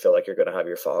 I just feel like you're going to have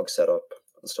your fog set up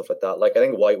and stuff like that. Like I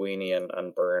think White Weenie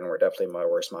and Burn were definitely my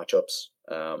worst matchups.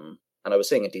 And I was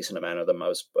seeing a decent amount of them.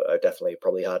 But I definitely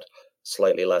probably had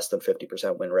slightly less than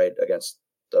 50% win rate against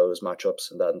those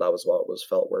matchups, and that was what was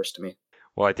felt worse to me.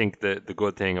 Well, I think the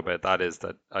good thing about that is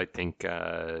that I think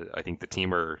the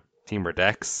teamer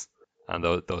decks and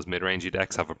those mid-rangey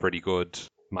decks have a pretty good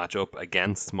matchup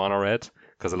against Mono Red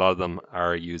because a lot of them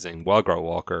are using Wildgrow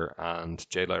Walker and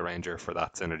Jadelight Ranger for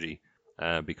that synergy.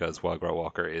 Because Wildgrow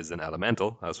Walker is an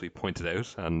elemental, as we pointed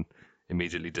out and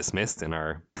immediately dismissed in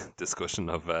our discussion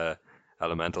of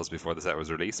elementals before the set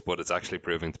was released, but it's actually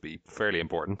proving to be fairly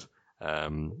important. Yeah,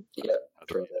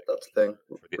 that's the thing.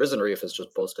 Risen Reef is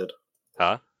just busted.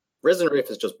 Huh? Risen Reef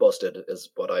is just busted, is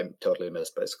what I totally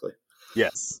missed, basically.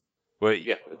 Yes. Well,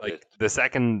 yeah, like the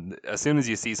second, as soon as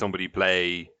you see somebody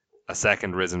play a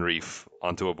second Risen Reef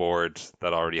onto a board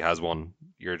that already has one,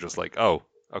 you're just like, oh,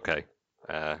 okay.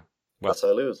 Well, guess I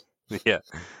lose. Yeah,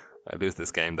 I lose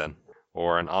this game then.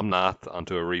 Or an Omnath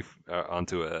onto a reef,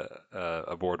 onto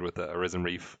a board with a Risen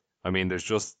Reef. I mean, there's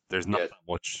not that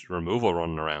much removal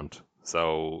running around,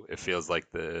 so it feels like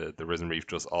the Risen Reef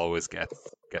just always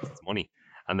gets its money.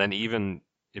 And then even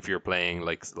if you're playing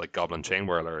like Goblin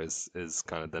Chainwhirler is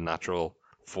kind of the natural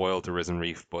foil to Risen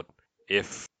Reef, but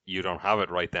if you don't have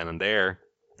it right then and there,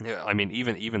 I mean,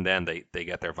 even then they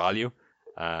get their value,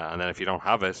 and then if you don't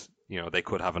have it, they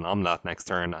could have an Omnath next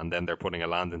turn, and then they're putting a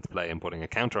land into play and putting a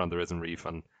counter on the Risen Reef,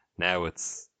 and now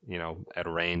it's out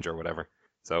of range or whatever.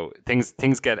 So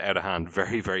things get out of hand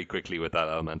very, very quickly with that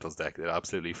Elementals deck. It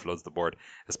absolutely floods the board,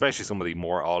 especially some of the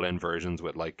more all-in versions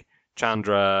with like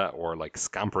Chandra or like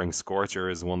Scampering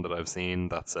Scorcher is one that I've seen.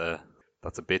 That's a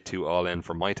bit too all-in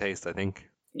for my taste, I think.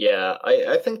 Yeah,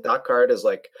 I think that card is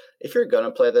like, if you're going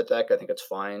to play the deck, I think it's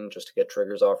fine just to get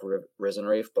triggers off Risen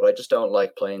Reef, but I just don't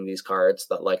like playing these cards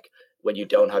that, like, when you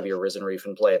don't have your Risen Reef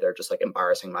in play, they're just like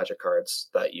embarrassing Magic cards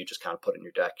that you just can't put in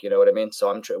your deck. You know what I mean?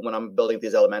 So when I'm building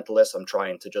these elemental lists, I'm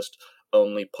trying to just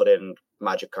only put in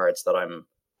Magic cards that I'm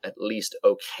at least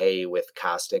okay with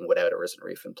casting without a Risen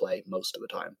Reef in play most of the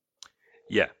time.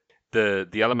 Yeah. The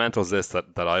elementals list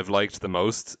that I've liked the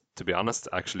most, to be honest,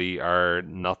 actually are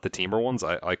not the teamer ones.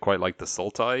 I quite like the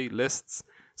Sultai lists.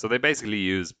 So they basically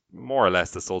use more or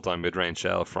less the Sultai mid-range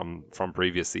shell from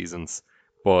previous seasons,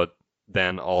 but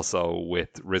then also with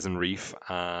Risen Reef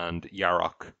and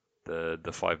Yarok, the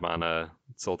 5-mana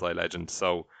Sultai legend.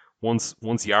 So once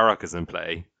Yarok is in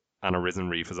play and a Risen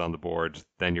Reef is on the board,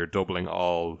 then you're doubling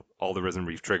all the Risen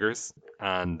Reef triggers.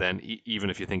 And then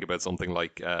even if you think about something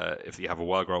like if you have a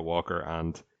Wildgrow Walker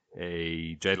and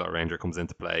a Jadelight Ranger comes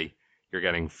into play, you're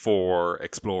getting 4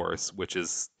 Explorers, which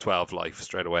is 12 life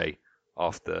straight away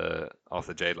off the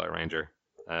Jadelight Ranger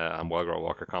and Wildgrow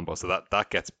Walker combo. So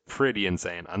that gets pretty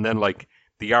insane. And then like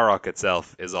the Yarok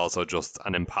itself is also just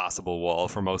an impassable wall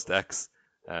for most decks.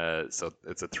 So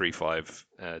it's a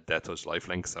 3/5 Death Touch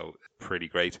lifelink, so pretty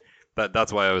great.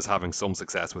 That's why I was having some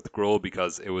success with Gruul,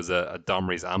 because it was a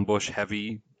Domri's Ambush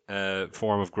heavy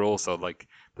form of Gruul, so like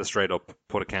the straight up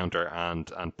put a counter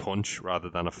and punch rather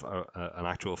than an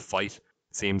actual fight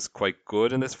seems quite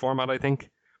good in this format, I think.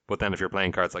 But then if you're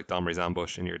playing cards like Domri's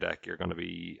Ambush in your deck, you're going to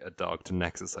be a dog to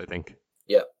Nexus, I think.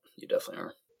 Yeah, you definitely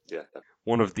are. Yeah.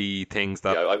 One of the things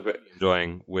that I'm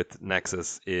enjoying with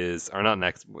Nexus is, or not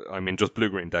Nexus, I mean just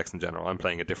blue-green decks in general. I'm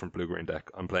playing a different blue-green deck.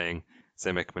 I'm playing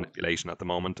Simic Manipulation at the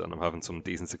moment, and I'm having some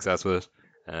decent success with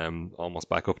it. Almost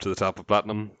back up to the top of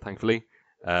Platinum, thankfully.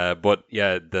 But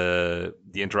yeah, the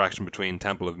interaction between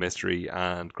Temple of Mystery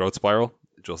and Growth Spiral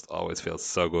just always feels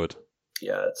so good.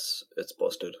 Yeah, it's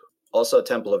busted. Also,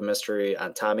 Temple of Mystery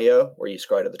and Tamio, where you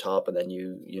scry to the top and then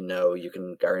you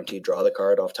can guarantee draw the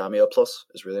card off Tamio Plus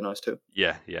is really nice too.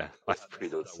 Yeah, yeah. I That's pretty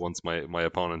good. once my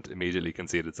opponent immediately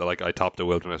conceded. So like I topped the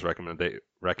Wilderness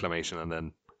Reclamation and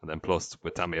then plus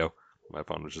with Tamio. My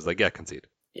opponent was just like, yeah, concede.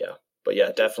 Yeah, but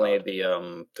yeah, definitely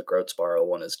the Growth Spiral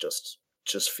one is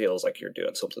just feels like you're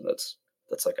doing something that's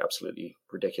like absolutely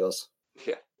ridiculous.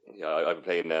 Yeah, yeah. I've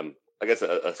been playing I guess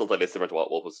a Sultai list similar to what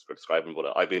Wolf was describing,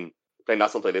 but I've been playing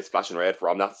that Sultai list Flash and Red for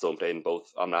Omnath, so I'm playing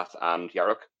both Omnath and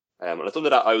Yarok. And it's something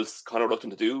that I was kind of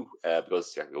reluctant to do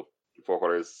because four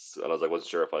quarters, and I wasn't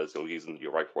sure if I was using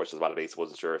your right proportions of mana base.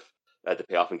 Wasn't sure if the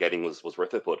payoff I'm getting was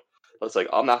worth it, but it's like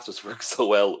Omnath just works so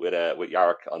well with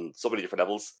Yarok on so many different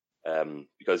levels.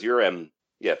 Because you're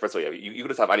first of all, you can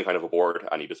just have any kind of a board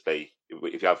and you just play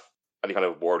if you have any kind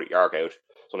of a board with Yarok out.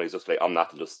 Sometimes just play Omnath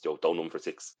and just dome them for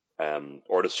 6,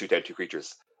 or just shoot down 2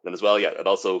 creatures. And then as well, and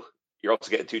also you're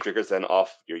also getting 2 triggers then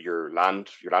off your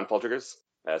landfall triggers.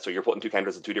 So you're putting 2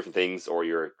 counters on 2 different things, or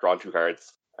you're drawing 2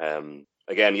 cards.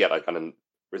 Again, and then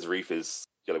Riz Reef is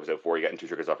like we said before, you're getting 2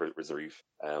 triggers off Riz Reef.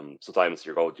 Sometimes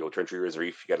you'll turn 3 Riz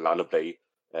Reef, you get a land of play,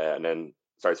 and then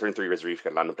turn 3 Riz Reef, you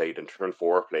get a land of play, then turn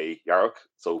 4 play Yarok.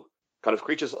 So kind of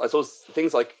creatures, I suppose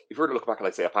things like if you were to look back at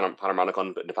like say a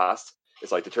Panharmonicon in the past,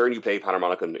 it's like the turn you play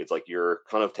Panharmonicon, it's like you're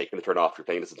kind of taking the turn off. You're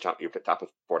playing this enchantment, you're tapping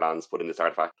 4 lands, putting this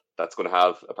artifact that's going to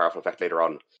have a powerful effect later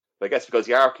on. But I guess because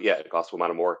Yarok, it costs 1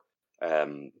 mana more.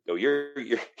 You're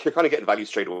kind of getting value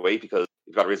straight away because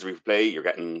you've got a Riz Reef play, you're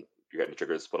getting the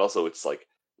triggers, but also it's like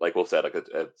Wolf said, like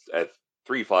a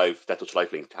 3/5 Death Touch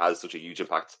Lifelink has such a huge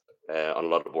impact on a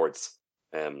lot of boards.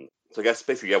 So I guess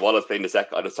basically, while I was playing this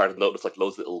deck, I just started to notice like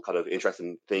loads of little kind of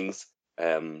interesting things.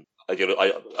 I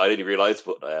didn't realize,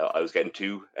 but I was getting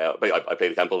 2. I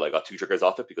played a Temple. I got 2 triggers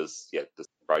off it because the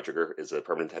Scry trigger is a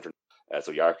permanent entrant.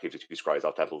 So Yark gives you 2 Scries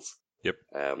off Temples. Yep.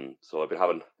 So I've been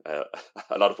having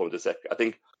a lot of fun with this deck. I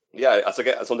think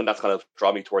something that's kind of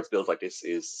drawn me towards builds like this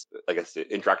is I guess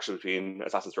the interaction between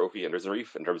Assassin's Trophy and Risen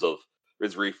Reef in terms of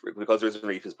Risen Reef, because Risen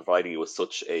Reef is providing you with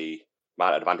such a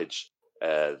mana advantage.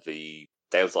 The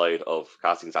downside of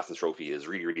casting Assassin's Trophy is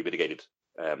really, really mitigated.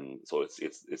 So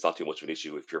it's not too much of an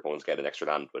issue if your opponent's getting an extra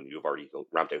land when you've already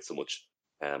ramped out so much.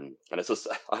 And it's just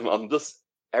I'm just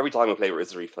every time I play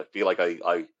Risen Reef, I feel like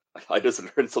I just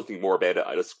learn something more about it.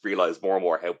 I just realize more and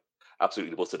more how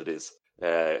absolutely busted it is.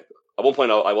 At one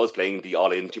point, I was playing the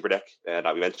all-in cheaper deck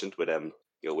that we mentioned with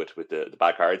with the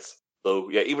bad cards. So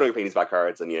even though you're playing these bad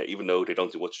cards, and even though they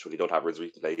don't do much when you don't have Risen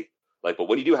Reef in play, but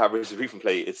when you do have Risen Reef in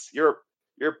play, it's you're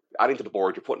adding to the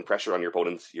board. You're putting pressure on your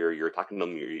opponents. You're attacking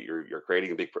them. You're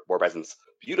creating a big board presence.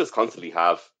 You just constantly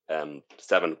have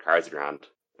 7 cards in your hand.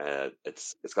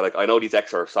 It's kind of like I know these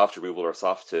decks are soft to removal or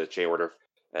soft to chain order,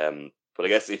 but I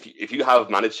guess if you have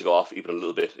managed to go off even a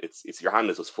little bit, it's your hand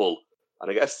is just full. And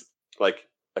I guess like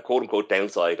a quote unquote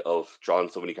downside of drawing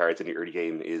so many cards in the early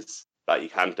game is that you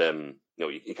can't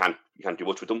you can't do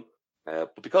much with them.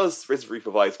 But because Risen Reef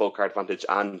provides both card advantage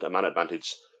and a mana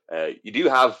advantage, you do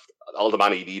have all the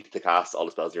mana you need to cast all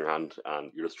the spells in your hand,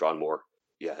 and you're just drawing more.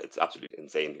 Yeah, it's absolutely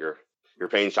insane. You're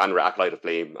playing Chandra Acolyte of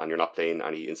Flame, and you're not playing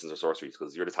any instants or sorceries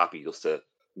because you're just happy just to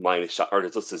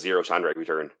just to 0 Chandra every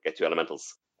turn, get 2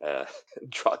 elementals,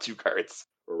 draw 2 cards,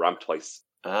 or ramp twice.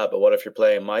 But what if you're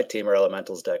playing my Temur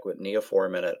Elementals deck with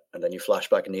Neoform in it, and then you flash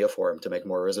back Neoform to make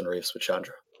more Risen Reefs with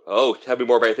Chandra? Oh, tell me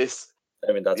more about this.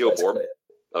 I mean, that's Neoform. Basically it.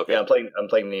 Okay. Yeah, I'm playing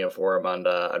Neoform and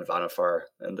Vannifar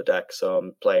in the deck, so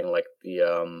I'm playing like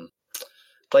the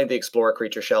Explorer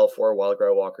Creature Shell, 4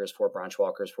 Wildgrow Walkers, 4 Branch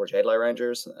Walkers, 4 Jadelight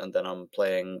Rangers, and then I'm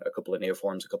playing a couple of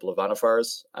Neoforms, a couple of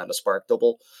Vannifars, and a Spark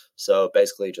Double. So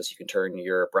basically, just you can turn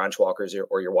your Branch Walkers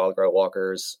or your Wildgrow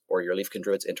Walkers or your Leafkin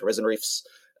Druids into Risen Reefs,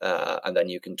 and then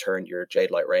you can turn your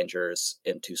Jadelight Rangers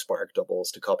into Spark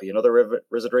Doubles to copy another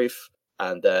Risen Reef,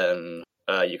 and then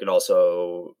you can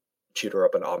also tutor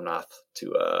up an Omnath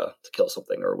to kill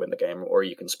something or win the game, or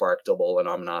you can Spark Double an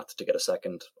Omnath to get a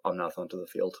second Omnath onto the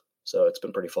field. So it's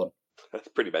been pretty fun. That's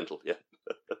pretty mental, yeah.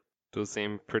 Does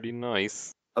seem pretty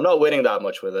nice. I'm not winning that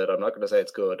much with it. I'm not going to say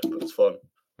it's good, but it's fun.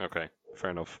 Okay,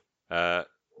 fair enough.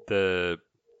 The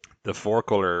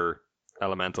 4-color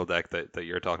elemental deck that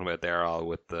you're talking about there, all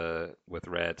with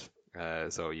red.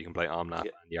 So you can play Omnath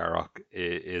and Yarok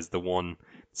is the one.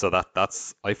 So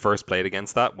that's I first played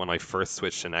against that when I first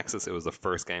switched to Nexus. It was the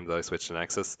first game that I switched to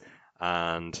Nexus,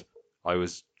 and I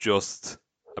was just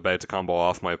about to combo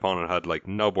off. My opponent had like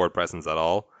no board presence at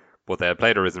all, but they had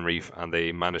played a Risen Reef and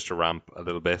they managed to ramp a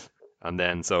little bit. And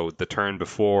then so the turn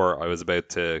before I was about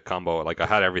to combo, like I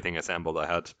had everything assembled.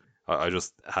 I I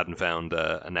just hadn't found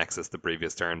a Nexus the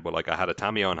previous turn, but like I had a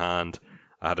Tamiyo in hand,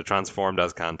 I had a transformed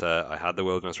Azcanta, I had the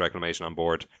Wilderness Reclamation on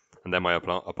board, and then my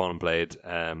opponent played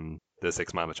the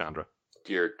 6 mana Chandra.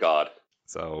 Dear God.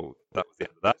 So that was the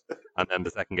end of that. And then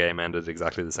the second game ended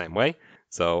exactly the same way.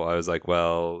 So I was like,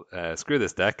 well, screw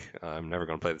this deck. I'm never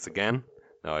going to play this again.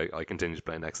 No, I continued to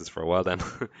play Nexus for a while then.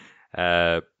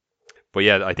 But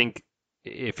yeah, I think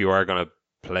if you are going to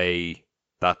play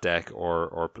that deck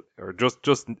or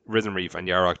just Risen Reef and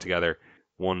Yarok together,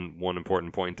 one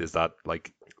important point is that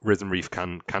like Risen Reef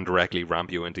can directly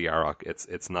ramp you into Yarok.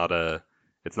 It's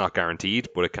not guaranteed,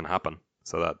 but it can happen.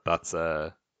 So that's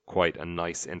quite a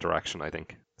nice interaction, I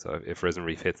think. So if Risen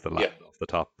Reef hits the land off the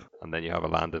top, and then you have a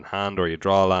land in hand, or you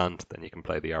draw a land, then you can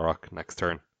play the Yarok next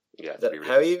turn. Yeah.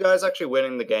 How are you guys actually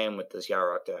winning the game with this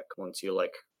Yarok deck once you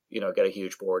get a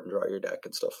huge board and draw your deck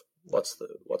and stuff? What's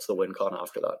the win con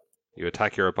after that? You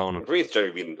attack your opponent. For me, it's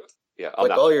generally been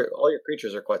all your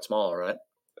creatures are quite small, right?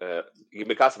 You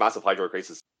can cast massive Hydro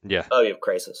Crisis. Yeah. Oh, you have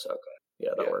Crisis. Okay.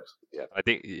 Yeah, that works. Yeah. I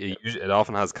think it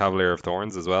often has Cavalier of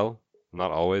Thorns as well. Not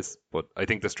always, but I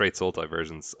think the straight Sultai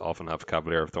versions often have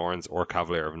Cavalier of Thorns or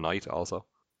Cavalier of Night also.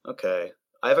 Okay.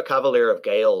 I have a Cavalier of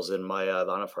Gales in my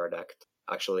Vannifar deck.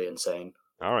 Actually insane.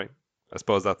 All right. I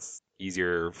suppose that's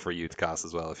easier for you to cast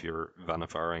as well if you're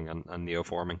Vannifaring and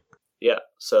Neoforming. Yeah,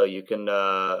 so you can...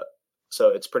 so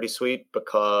it's pretty sweet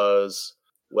because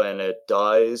when it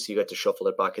dies, you get to shuffle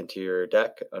it back into your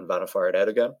deck and Vannifar it out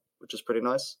again, which is pretty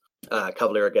nice.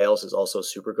 Cavalier of Gales is also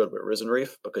super good with Risen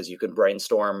Reef because you can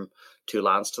brainstorm 2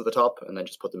 lands to the top and then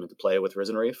just put them into play with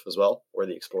Risen Reef as well, or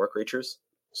the Explorer creatures.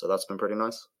 So that's been pretty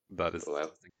nice. That is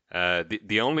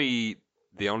the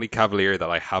only Cavalier that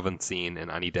I haven't seen in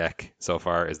any deck so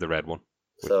far is the red one.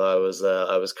 So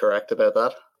I was correct about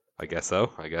that. I guess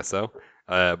so.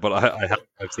 But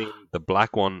I've seen the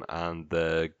black one and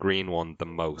the green one the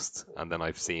most, and then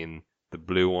I've seen the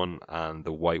blue one and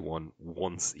the white one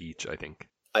once each, I think.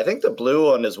 I think the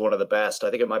blue one is one of the best. I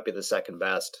think it might be the second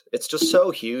best. It's just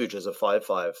so huge as a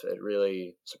 5/5. It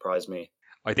really surprised me.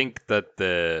 I think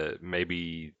that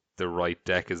maybe the right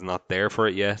deck is not there for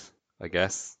it yet, I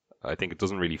guess. I think it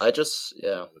doesn't really fit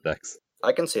the decks.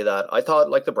 I can see that. I thought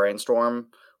like the Brainstorm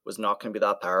was not going to be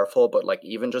that powerful, but like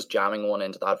even just jamming one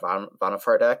into that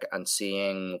Vannifar deck and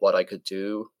seeing what I could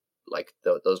do, like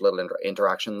those little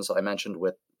interactions I mentioned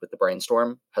with the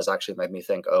Brainstorm has actually made me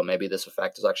think, oh, maybe this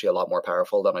effect is actually a lot more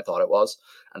powerful than I thought it was.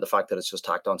 And the fact that it's just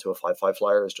tacked onto a 5/5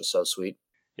 flyer is just so sweet.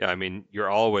 Yeah, I mean, you're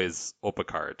always up a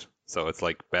card, so it's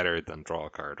like better than draw a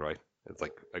card, right? It's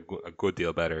like a good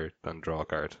deal better than draw a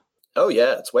card. Oh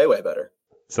yeah, it's way, way better.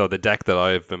 So the deck that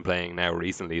I've been playing now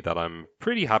recently that I'm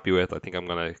pretty happy with, I think I'm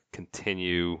going to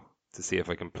continue to see if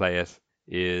I can play it,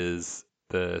 is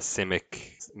the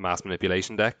Simic Mass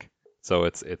Manipulation deck. So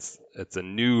it's a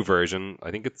new version.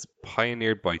 I think it's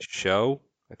pioneered by Cho.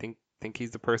 I think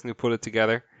he's the person who put it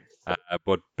together.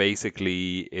 But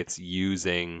basically, it's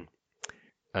using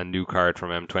a new card from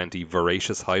M20,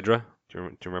 Voracious Hydra. Do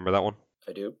you remember that one?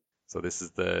 I do. So this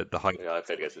is the Hydra. Yeah, I've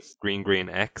played against this. Green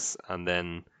X, and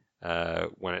then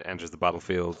when it enters the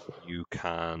battlefield, you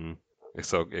can.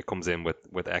 So it comes in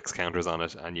with X counters on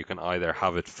it, and you can either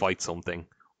have it fight something,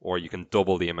 or you can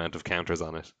double the amount of counters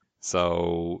on it.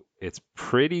 So it's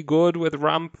pretty good with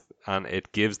ramp, and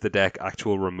it gives the deck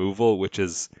actual removal, which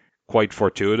is quite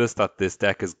fortuitous that this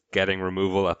deck is getting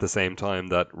removal at the same time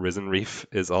that Risen Reef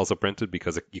is also printed,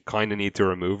 because you kind of need to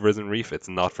remove Risen Reef. It's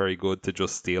not very good to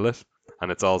just steal it,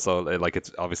 and it's also like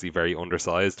it's obviously very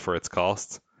undersized for its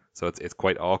cost. So it's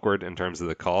quite awkward in terms of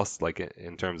the cost, like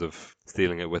in terms of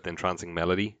stealing it with Entrancing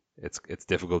Melody. It's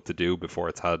difficult to do before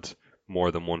it's had more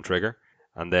than one trigger.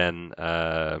 And then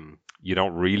you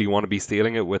don't really want to be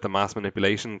stealing it with a Mass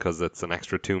Manipulation because it's an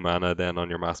extra 2 mana then on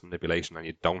your Mass Manipulation, and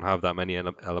you don't have that many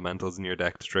elementals in your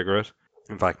deck to trigger it.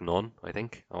 In fact, none, I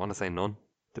think. I want to say none.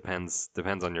 Depends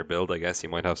on your build, I guess. You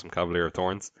might have some Cavalier of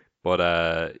Thorns.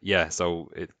 But yeah,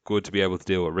 so it's good to be able to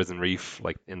deal with Risen Reef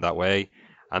like in that way.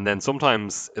 And then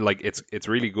sometimes, like it's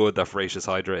really good that Voracious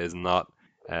Hydra is not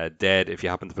dead if you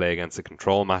happen to play against a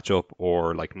control matchup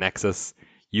or like Nexus.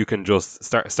 You can just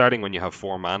starting when you have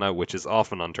 4 mana, which is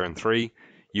often on turn 3.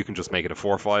 You can just make it a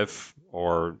 4/5,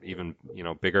 or even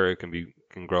bigger. It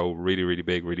can grow really, really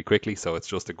big really quickly. So it's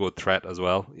just a good threat as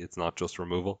well. It's not just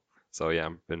removal. So yeah,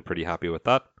 I've been pretty happy with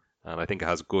that, and I think it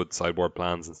has good sideboard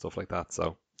plans and stuff like that.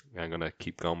 So I'm gonna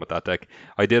keep going with that deck.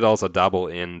 I did also dabble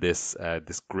in this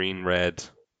green-red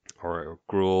or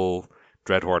Gruul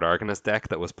Dreadhorde Arcanist deck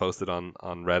that was posted on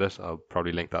Reddit. I'll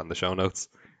probably link that in the show notes.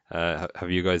 Have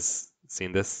you guys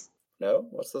seen this? No,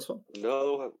 what's this one?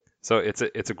 No. So it's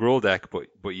a Gruul deck,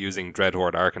 but using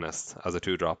Dreadhorde Arcanist as a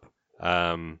 2-drop.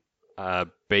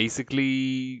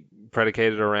 basically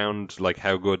predicated around like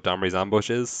how good Domri's ambush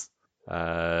is,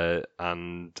 and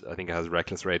I think it has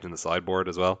reckless rage in the sideboard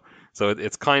as well. So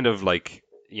it's kind of like,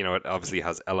 it obviously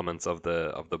has elements of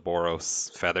the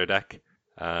Boros feather deck.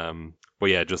 But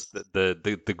yeah, just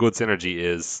the good synergy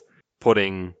is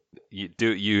putting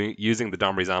you using the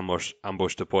Domri's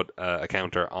ambush to put a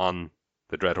counter on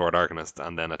the Dreadhorde Arcanist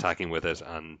and then attacking with it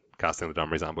and casting the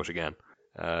Domri's ambush again.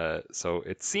 So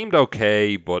it seemed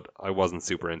okay, but I wasn't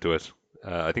super into it.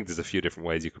 I think there's a few different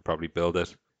ways you could probably build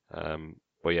it.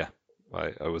 But yeah,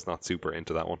 I was not super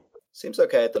into that one. Seems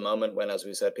okay at the moment when, as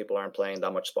we said, people aren't playing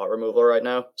that much spot removal right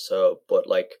now. So, but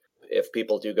like, if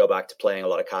people do go back to playing a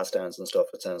lot of cast downs and stuff,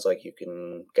 it sounds like you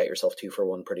can get yourself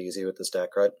 2-for-1 pretty easy with this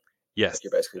deck, right? Yes. Like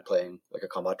you're basically playing like a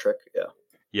combat trick. Yeah.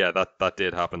 Yeah, that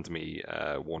did happen to me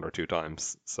one or two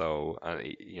times. So,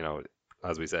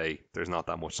 as we say, there's not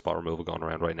that much spot removal going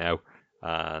around right now.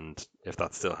 And if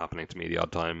that's still happening to me the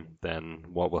odd time, then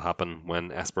what will happen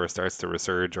when Esper starts to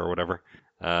resurge or whatever?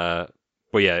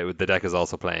 But yeah, the deck is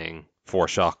also playing 4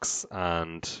 Shocks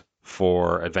and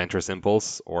 4 Adventurous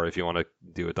Impulse, or if you want to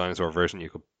do a dinosaur version, you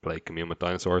could play Commune with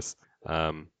Dinosaurs.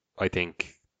 I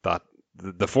think that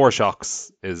the 4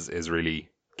 Shocks is really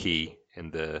key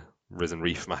in the Risen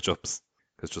Reef matchups,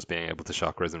 because just being able to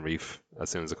shock Risen Reef as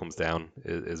soon as it comes down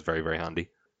is very, very handy.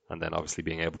 And then obviously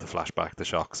being able to flash back the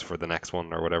shocks for the next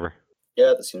one or whatever.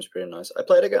 Yeah, that seems pretty nice. I've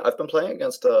been playing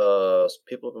against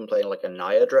people have been playing like a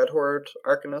Naya Dreadhorde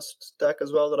Arcanist deck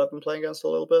as well that I've been playing against a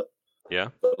little bit. Yeah.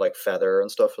 But like Feather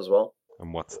and stuff as well.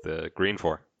 And what's the green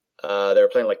for? They were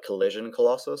playing like Collision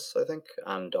Colossus, I think,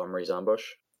 and Domri's Ambush.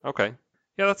 Okay.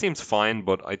 Yeah, that seems fine,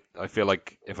 but I feel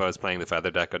like if I was playing the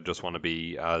Feather deck, I'd just want to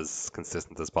be as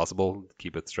consistent as possible,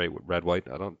 keep it straight with red-white.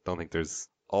 I don't think there's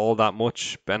all that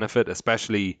much benefit,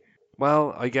 especially,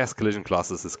 well, I guess Collision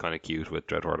Colossus is kind of cute with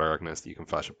Dreadhorde Arcanist. You can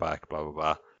flash it back, blah, blah,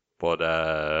 blah. But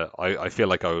I feel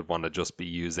like I would want to just be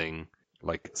using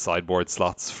like sideboard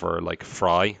slots for like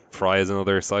Fry. Fry is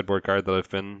another sideboard card that I've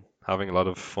been having a lot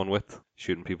of fun with,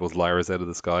 shooting people's lyres out of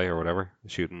the sky or whatever,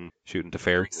 shooting to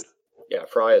fairies. Yeah,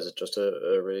 Fry is just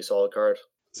a really solid card.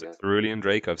 Cerulean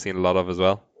Drake I've seen a lot of as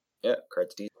well. Yeah,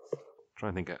 card's decent.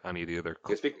 Trying to think of any of the other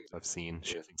cards I've seen.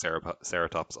 Shifting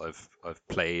Ceratops I've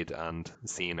played and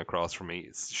seen across from me.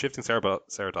 Shifting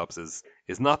Ceratops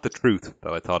is not the truth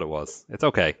that I thought it was. It's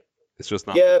okay. It's just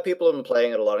not. Yeah, people have been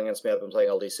playing it a lot against me. I've been playing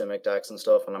all these Simic decks and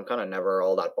stuff, and I'm kind of never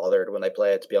all that bothered when they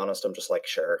play it, to be honest. I'm just like,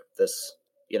 sure, this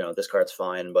card's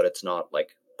fine, but it's not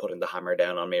like putting the hammer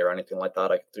down on me or anything like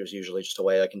that. There's usually just a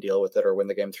way I can deal with it or win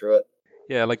the game through it.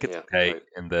 Yeah, like it's okay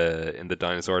in the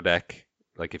dinosaur deck.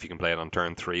 Like if you can play it on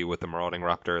turn 3 with the Marauding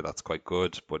Raptor, that's quite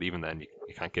good. But even then,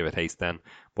 you can't give it haste then.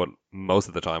 But most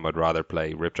of the time, I'd rather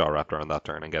play Ripjaw Raptor on that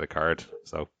turn and get a card.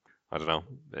 So I don't know.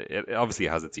 It obviously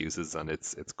has its uses, and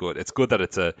it's good. It's good that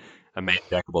it's a main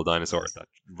deckable dinosaur that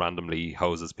randomly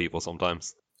hoses people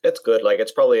sometimes. It's good. Like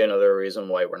it's probably another reason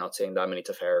why we're not seeing that many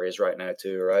Teferis right now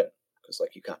too, right? Because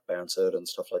like you can't bounce it and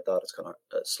stuff like that. It's kind of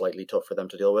slightly tough for them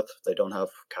to deal with. They don't have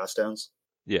cast downs.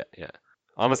 Yeah.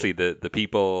 Honestly, the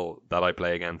people that I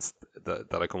play against, that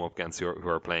I come up against who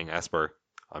are playing Esper,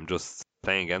 I'm just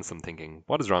playing against them thinking,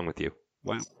 what is wrong with you?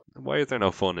 Why is there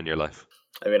no fun in your life?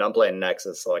 I mean, I'm playing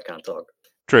Nexus, so I can't talk.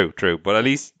 True. But at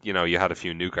least, you had a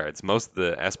few new cards. Most of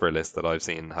the Esper lists that I've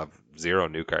seen have 0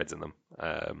 new cards in them.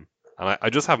 And I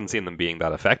just haven't seen them being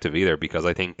that effective either, because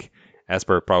I think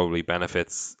Esper probably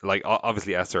benefits, like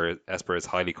obviously Esper is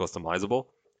highly customizable.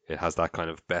 It has that kind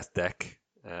of best deck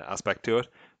aspect to it,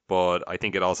 but I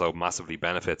think it also massively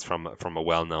benefits from a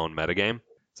well-known metagame.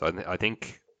 So I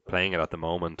think playing it at the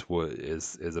moment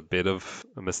is a bit of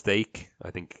a mistake.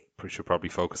 I think we should probably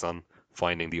focus on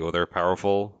finding the other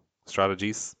powerful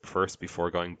strategies first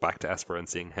before going back to Esper and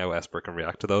seeing how Esper can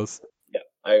react to those. Yeah,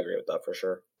 I agree with that for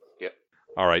sure. Yeah.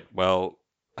 All right. Well,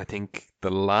 I think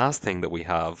the last thing that we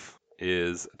have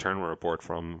is a tournament report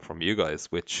from you guys,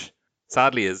 which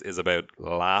sadly is about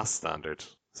last standard.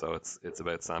 So it's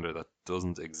about standard that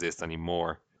doesn't exist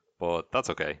anymore, but that's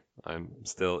okay. I'm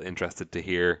still interested to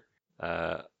hear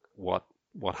what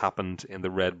happened in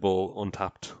the Red Bull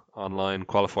Untapped online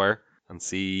qualifier and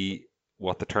see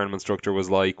what the tournament structure was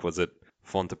like. Was it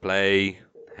fun to play?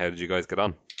 How did you guys get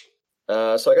on?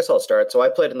 So I guess I'll start. So I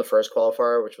played in the first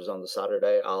qualifier, which was on the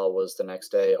Saturday. Al was the next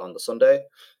day on the Sunday.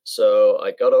 So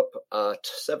I got up at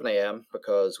 7 a.m.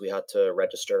 because we had to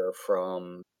register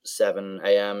from 7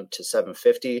 a.m. to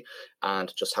 7:50.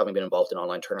 And just having been involved in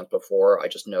online tournaments before, I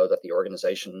just know that the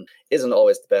organization isn't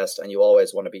always the best, and you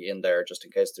always want to be in there just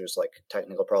in case there's like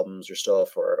technical problems or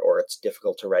stuff, or it's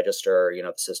difficult to register.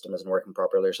 The system isn't working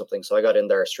properly or something. So I got in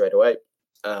there straight away.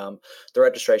 The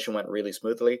registration went really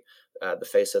smoothly. The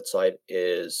Faceit site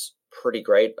is pretty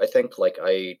great, I think. Like,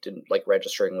 I didn't like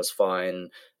registering was fine.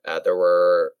 There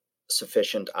were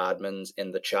sufficient admins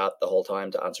in the chat the whole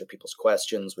time to answer people's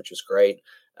questions, which was great.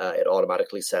 It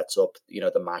automatically sets up,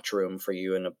 the match room for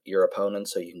you and your opponent,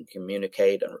 so you can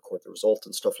communicate and record the result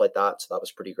and stuff like that. So that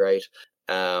was pretty great.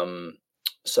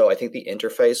 So I think the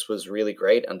interface was really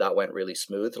great, and that went really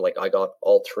smooth. Like, I got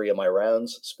all 3 of my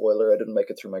rounds. Spoiler, I didn't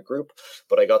make it through my group,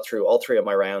 but I got through all 3 of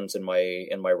my rounds in my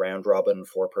round robin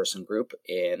 4-person group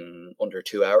in under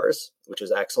 2 hours, which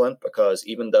is excellent, because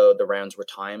even though the rounds were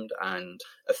timed and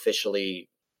officially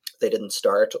they didn't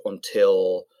start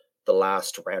until the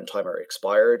last round timer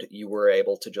expired, you were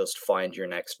able to just find your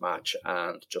next match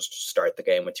and just start the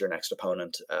game with your next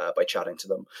opponent by chatting to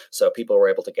them. So people were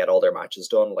able to get all their matches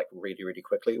done like really, really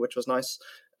quickly, which was nice.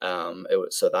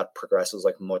 So that progresses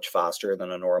like much faster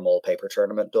than a normal paper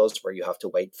tournament does, where you have to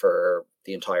wait for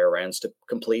the entire rounds to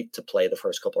complete to play the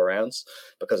first couple of rounds,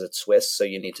 because it's Swiss, so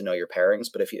you need to know your pairings.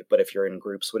 But if you're in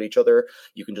groups with each other,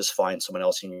 you can just find someone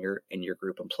else in your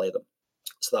group and play them.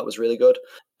 So that was really good.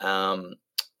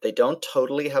 They don't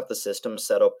totally have the system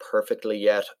set up perfectly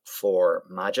yet for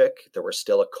Magic. There were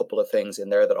still a couple of things in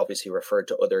there that obviously referred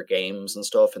to other games and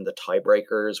stuff in the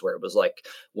tiebreakers, where it was like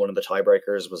one of the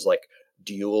tiebreakers was like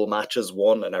duel matches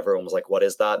won, and everyone was like, what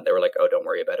is that? And they were like, oh, don't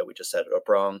worry about it, we just set it up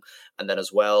wrong. And then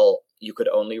as well, you could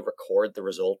only record the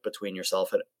result between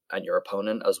yourself and your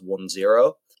opponent as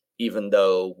 1-0, even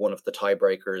though one of the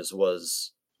tiebreakers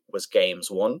was games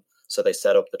won. So they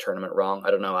set up the tournament wrong.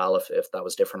 I don't know, Al, if that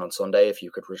was different on Sunday, if you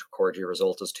could record your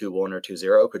result as 2-1 or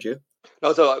 2-0, could you?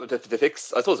 No, so the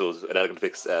fix, I suppose it was an elegant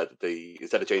fix.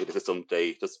 Instead of changing the system,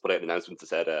 they just put out an announcement that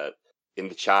said in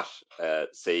the chat,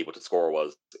 say what the score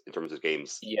was in terms of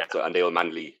games. Yeah. So, and they'll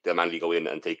manually go in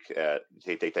and take that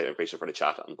information from the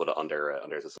chat and put it on their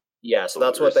system. Yeah, so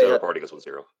that's what they had. Recording as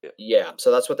 1-0. Yeah, so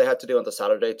that's what they had to do on the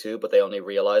Saturday too, but they only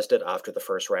realized it after the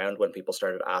first round when people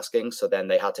started asking. So then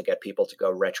they had to get people to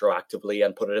go retroactively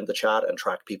and put it in the chat and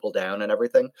track people down and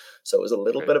everything. So it was a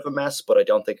little bit of a mess, but I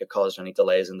don't think it caused any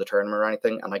delays in the tournament or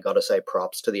anything. And I got to say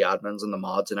props to the admins and the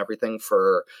mods and everything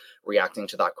for reacting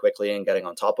to that quickly and getting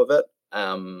on top of it.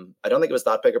 I don't think it was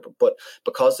that big, but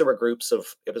because there were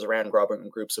it was around robin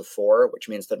groups of 4, which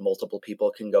means that multiple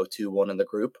people can go 2-1 in the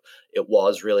group. It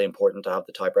was really important to have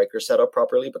the tiebreaker set up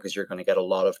properly, because you're going to get a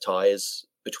lot of ties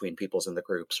between people's in the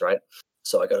groups, right?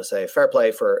 So I got to say, fair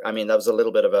play that was a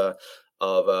little bit of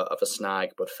a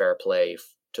snag, but fair play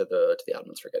to the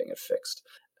admins for getting it fixed.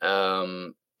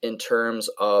 In terms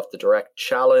of the direct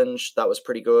challenge, that was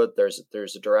pretty good. There's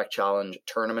a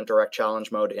tournament direct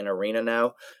challenge mode in Arena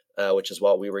now, which is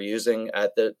what we were using.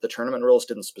 The tournament rules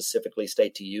didn't specifically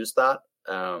state to use that,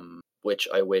 which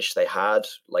I wish they had,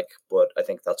 but I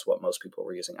think that's what most people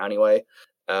were using anyway.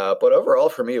 But overall,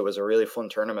 for me, it was a really fun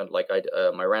tournament.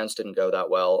 My rounds didn't go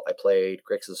that well. I played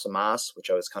Grixis Amass,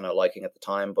 which I was kind of liking at the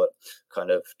time, but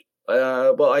kind of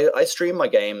I stream my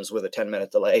games with a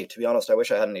 10-minute delay. To be honest, I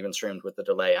wish I hadn't even streamed with the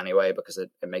delay anyway, because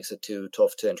it makes it too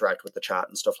tough to interact with the chat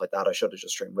and stuff like that. I should have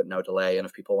just streamed with no delay, and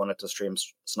if people wanted to stream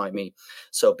snipe me,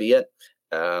 so be it.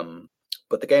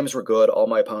 But the games were good. All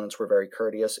my opponents were very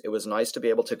courteous. It was nice to be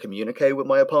able to communicate with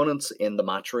my opponents in the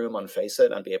match room on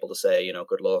Faceit and be able to say,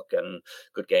 good luck and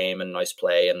good game and nice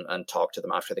play, and talk to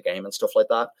them after the game and stuff like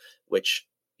that, which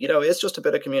it's just a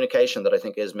bit of communication that I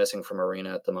think is missing from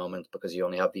Arena at the moment, because you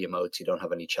only have the emotes, you don't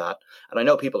have any chat. And I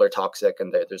know people are toxic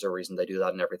and there's a reason they do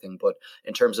that and everything, but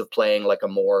in terms of playing like a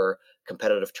more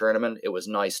competitive tournament, it was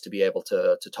nice to be able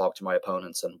to talk to my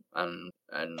opponents and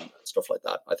stuff like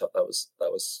that. I thought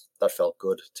that felt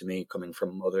good to me, coming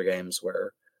from other games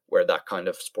where that kind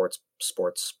of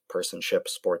sportsmanship,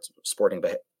 sporting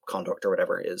conduct or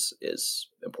whatever is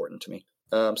important to me.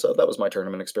 So that was my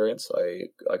tournament experience.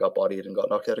 I got bodied and got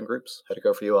knocked out in groups. How'd it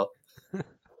go for you all?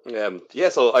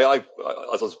 So I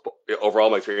suppose overall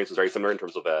my experience was very similar in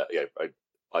terms of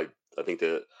I think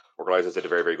the organisers did a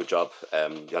very, very good job.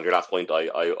 On your last point,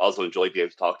 I also enjoyed being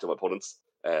able to talk to my opponents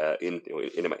in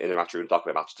a match room, talk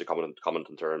about matches, to comment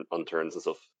on turns and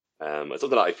stuff. It's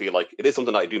something that I feel like it is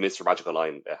something that I do miss for Magic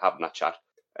Online, having that chat.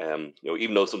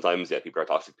 Even though sometimes people are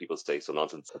toxic, people say some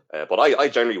nonsense, but I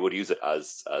generally would use it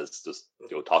as just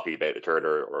talking about a turn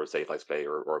or say nice play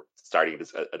or starting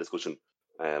a discussion.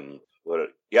 But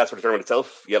as for the tournament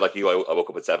itself, like you, I woke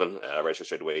up at 7. I registered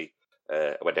straight away.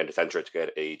 I went down to Centra to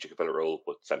get a chicken fillet roll,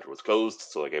 but Centra was closed,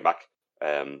 so I came back,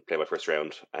 played my first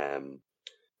round. And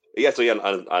like you,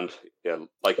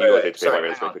 I did play my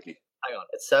rounds very quickly. Hang on,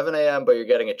 it's 7 a.m., but you're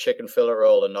getting a chicken fillet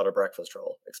roll and not a breakfast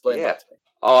roll. Explain that to me.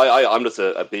 I'm just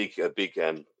a big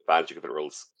fan of chicken fillet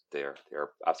rolls. They are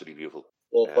absolutely beautiful.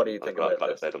 Well, what do you think I'm about glad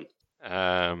I this played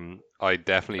them. I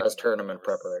definitely. as tournament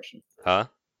preparation? Huh?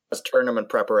 As tournament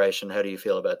preparation, how do you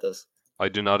feel about this? I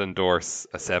do not endorse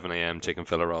a 7 a.m. chicken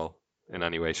fillet roll in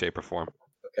any way, shape, or form.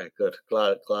 Okay, good.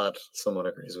 Glad someone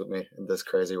agrees with me in this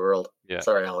crarazy world. Yeah.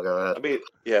 Sorry, I'll go ahead. I mean,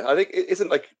 yeah, I think it isn't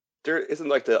like there isn't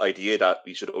like the idea that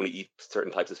we should only eat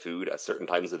certain types of food at certain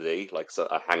times of the day, like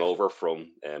a hangover from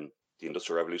the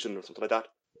Industrial Revolution or something like that.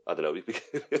 I don't know.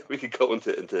 We could go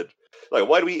into like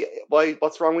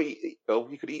what's wrong with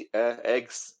you could eat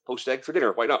eggs, poached eggs for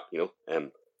dinner. Why not?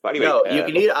 But anyway, No, you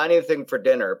can eat anything for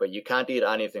dinner, but you can't eat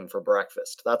anything for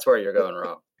breakfast. That's where you're going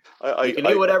wrong. You can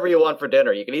eat whatever you want for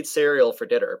dinner. You can eat cereal for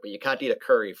dinner, but you can't eat a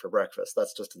curry for breakfast.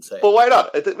 That's just insane. But why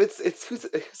not? It's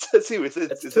too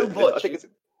much. I think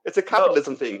it's a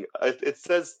capitalism thing. It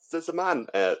says a man.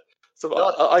 So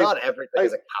not everything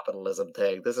is a capitalism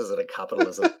thing. This isn't a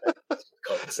capitalism thing.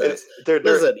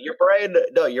 Listen, your brain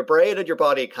and your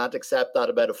body can't accept that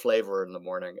amount of flavor in the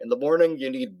morning. In the morning, you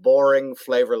need boring,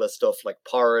 flavorless stuff like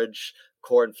porridge,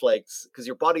 cornflakes, because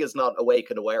your body is not awake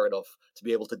and aware enough to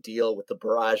be able to deal with the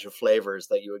barrage of flavors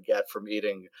that you would get from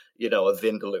eating, a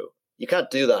vindaloo. You can't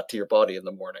do that to your body in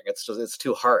the morning. It's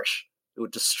too harsh. It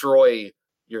would destroy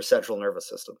your central nervous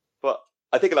system. But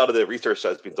I think a lot of the research that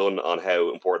has been done on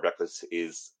how important breakfast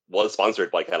was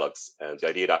sponsored by Kellogg's, and the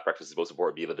idea that breakfast is the most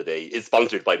important meal of the day is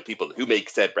sponsored by the people who make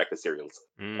said breakfast cereals.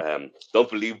 Don't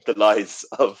believe the lies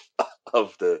of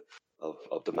the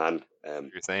man.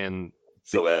 You're saying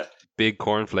big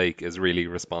cornflake is really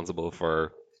responsible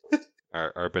for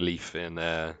our belief in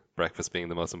breakfast being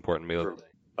the most important meal.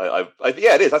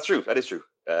 Yeah, it is. That's true. That is true.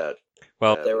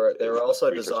 Well, they were also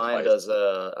designed as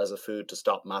a food to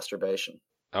stop masturbation.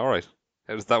 All right.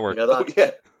 How does that work? You know that?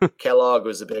 Yeah. Kellogg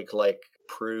was a big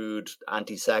prude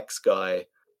anti-sex guy,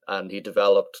 and he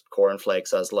developed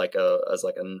cornflakes as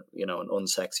an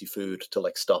unsexy food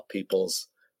to stop people's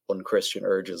unchristian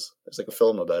urges. There's a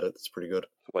film about it. It's pretty good.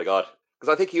 Oh my god.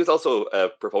 Because I think he was also a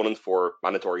proponent for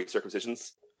mandatory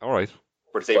circumcisions. All right.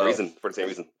 For the same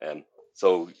reason.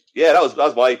 So yeah, that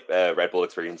was my Red Bull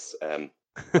experience.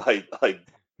 I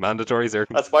mandatory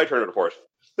circumcision. That's my turn report.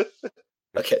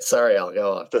 Okay, sorry, I'll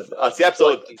go on. That's the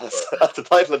episode. That's the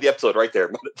title of the episode right there.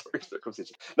 Mandatory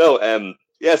circumcision. No,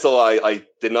 so I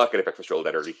did not get a breakfast roll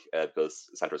that early because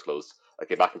the centre was closed. I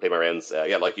came back and played my rounds.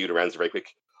 Like you, the rounds are very quick.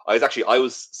 I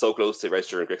was so close to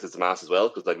registering Grixis Mass as well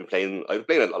because I've been playing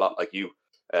a lot like you.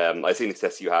 I seen the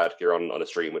success you had here on a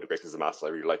stream with the Grixis Mass. I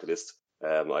really liked the list.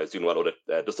 I was doing well with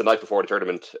it. Just the night before the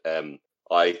tournament,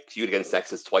 I queued against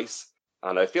Nexus twice.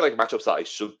 And I feel like matchups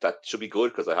that should be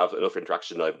good because I have enough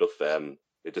interaction, I have enough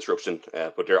disruption.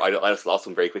 But I just lost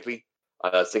them very quickly.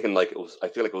 I was thinking I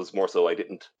feel like it was more so I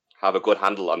didn't have a good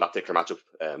handle on that particular matchup.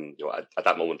 At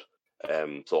that moment.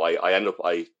 So I ended up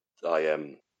I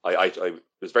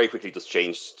was very quickly just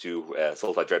changed to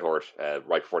Sulfide Dreadhorde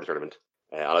right before the tournament,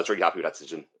 and I was really happy with that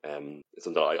decision. It's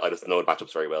something I just know the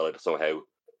matchups very well. I just know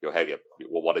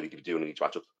what I need to be doing in each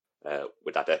matchup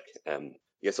with that deck.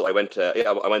 So I went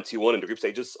 2-1 in the group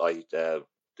stages. I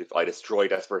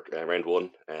destroyed Esper round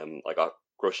 1. I got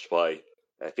crushed by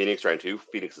Phoenix round 2.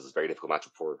 Phoenix is a very difficult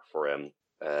matchup for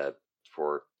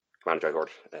Commander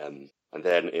Dreadhorde. And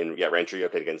then in round 3 I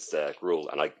played against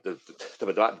Gruul, and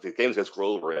the games against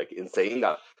Gruul were insane.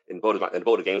 That in both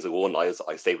the games I won, I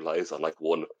stabilized on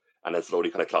 1, and then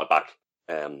slowly kind of clawed back.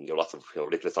 Lots of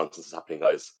ridiculous nonsense is happening,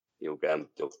 guys. At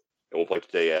one point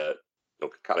today.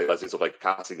 Guys do stuff like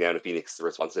casting down a Phoenix, the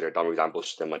response to their Domino's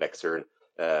ambush, then my next turn,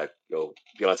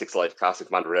 beyond 6 life, casting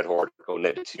Commander Dreadhorde, go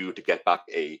 -2 to get back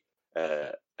a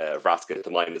Vraska to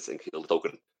minus and kill the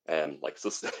token.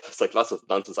 It's lots of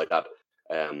nonsense like that.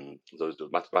 Those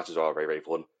matches are all very, very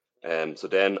fun. So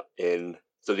then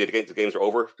the games were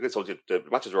over. The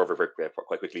matches were over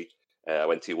quite quickly. I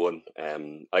went 2-1.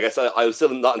 I guess I was still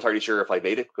not entirely sure if I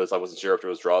made it because I wasn't sure if there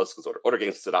was draws because other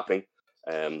games were still happening.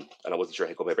 And I wasn't sure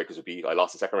how good my breakers would be. I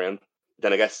lost the second round.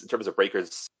 Then I guess in terms of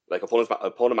breakers,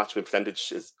 opponent match win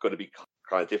percentage is going to be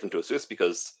kind of different to a Swiss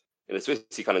because in a Swiss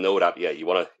you kind of know that you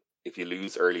want to, if you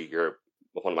lose early, your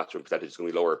opponent match win percentage is going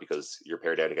to be lower because you're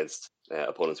paired down against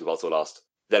opponents who've also lost.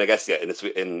 Then I guess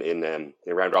in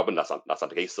round robin that's not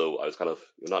the case. So I was kind of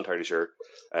not entirely sure.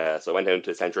 So I went down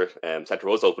to Centra. Centra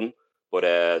was open, but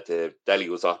the deli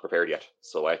was not prepared yet.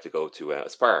 So I had to go to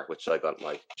Aspire, which I got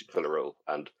my chicken fillet roll,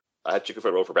 and I had chicken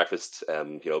fillet roll for breakfast,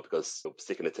 because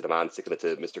sticking it to the man, sticking it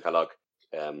to Mr. Kellogg,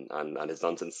 and his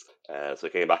nonsense. So I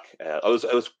came back. I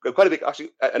was quite a big,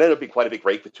 actually, it ended up being quite a big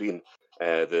break between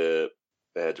the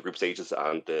group stages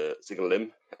and the single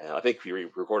limb. I think we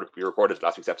recorded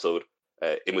last week's episode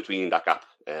in between that gap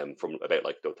from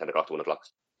about 10 o'clock to 1 o'clock.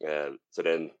 So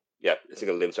then, the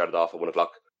single limb started off at 1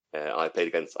 o'clock. I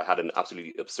had an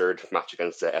absolutely absurd match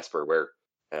against Esper where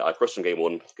I crushed in game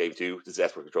 1, game 2. This is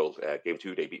Esper control. Game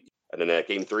 2, they beat me. And then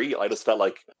game 3, I just felt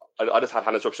like I just had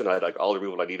hand instruction. I had like all the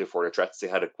removal I needed for the threats. They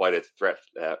had quite a threat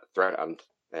and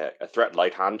a threat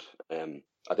light hand.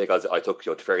 I think I took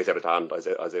Teferi's out of hand.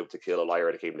 I was able to kill a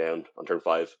Lyra that came down on turn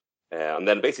 5. And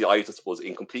then basically I just was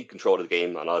in complete control of the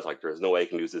game, and I was like, there's no way I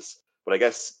can lose this. But I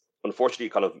guess, unfortunately,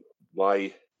 kind of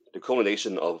the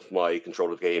culmination of my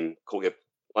control of the game,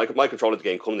 my control of the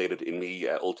game culminated in me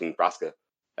ulting Vraska.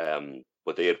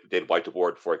 But they'd wiped the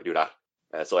board before I could do that.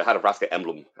 So I had a Vraska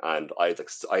emblem, and I had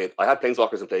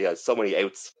Planeswalkers in play. I had so many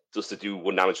outs just to do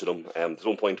 1 damage to them. There's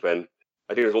one point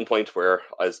where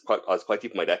I was quite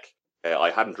deep in my deck.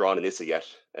 I hadn't drawn a Nissa yet.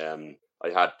 I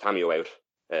had Tamiyo out.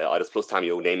 I just plus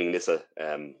Tamiyo naming Nissa,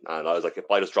 and I was like, if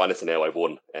I just draw Nissa now, I've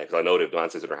won, because I know they have no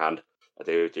answers in their hand.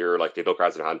 They're like, they have no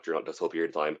cards in their hand during this whole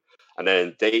period of time. And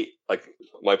then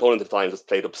my opponent at the time just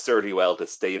played absurdly well to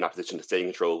stay in that position, to stay in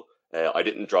control. I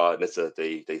didn't draw Nissa.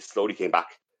 They slowly came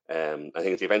back. I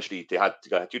think they had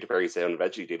 2 Teferis down.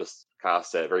 Eventually, they just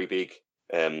cast a very big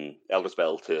Elder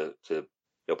Spell to put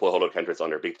a whole lot of counters on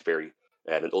their big Teferi,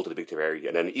 and then ulted the big Teferi.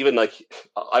 And then even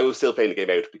I was still playing the game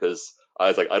out because I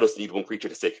was like, I just need 1 creature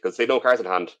to stick, because they had no cards in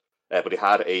hand, but they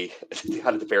had a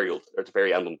Teferi ult, or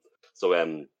Teferi emblem. So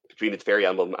between the Teferi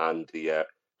emblem and the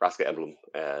Vraska emblem,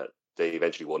 they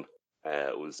eventually won.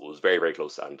 It was very, very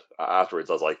close, and afterwards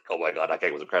I was like, oh my god, that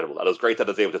game was incredible. And it was great that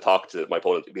I was able to talk to my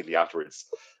opponent immediately afterwards,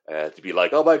 to be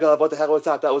like, oh my god, what the hell was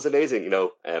that? That was amazing,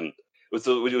 It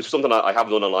was something I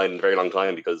haven't done online in a very long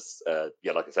time, because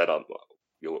like I said,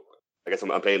 I guess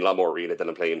I'm playing a lot more Arena than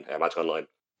I'm playing Magic Online.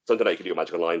 Something I could do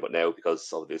Magic Online, but now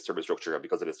because of this tournament structure and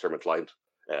because of this tournament client,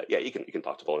 you can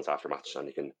talk to opponents after match, and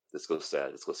you can discuss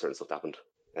certain stuff that happened.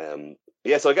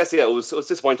 So I guess it was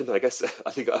disappointing. I guess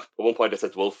I think at one point I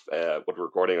said to Wolf, when we were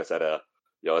recording, I said,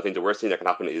 I think the worst thing that can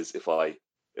happen is if I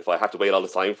have to wait all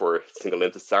this time for a single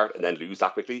limit to start and then lose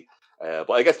that quickly.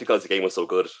 But I guess because the game was so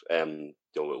good,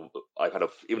 I kind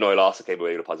of, even though I lost, I came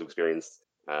away with a positive experience,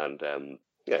 and I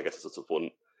guess it's just a fun.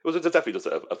 It was definitely just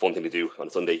a fun thing to do on a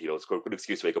Sunday. It's a good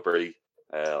excuse to wake up early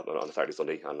on a Saturday,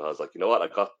 Sunday, and I was like, you know what,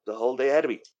 I've got the whole day ahead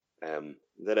of me. So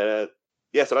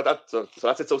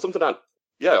that's it. So something that.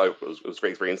 Yeah, it was a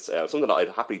great experience. Something that I'd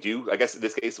happily do. I guess in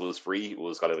this case it was free. It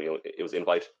was kind of it was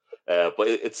invite, but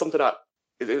it's something that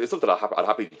I'd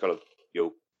happily kind of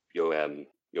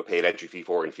pay an entry fee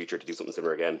for in the future to do something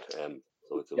similar again. So it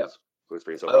was a good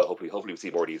experience. So hopefully we see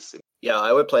more of these. Yeah,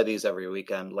 I would play these every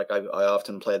weekend. Like I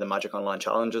often play the Magic Online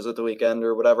challenges at the weekend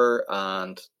or whatever,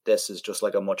 and this is just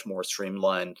like a much more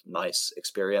streamlined, nice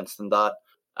experience than that.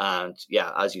 And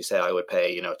yeah, as you say, I would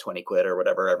pay, 20 quid or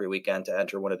whatever every weekend to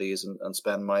enter one of these and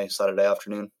spend my Saturday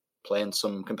afternoon playing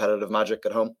some competitive Magic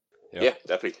at home. Yeah,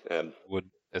 definitely.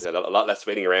 A lot less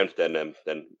waiting around than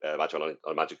Magic Online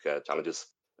on Magic challenges.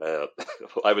 I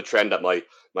have a trend that my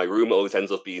room always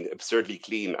ends up being absurdly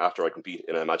clean after I compete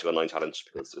in a Magic Online challenge,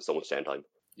 because there's so much downtime.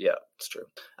 Yeah, it's true.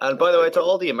 And by the way, to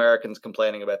all the Americans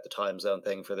complaining about the time zone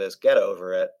thing for this, get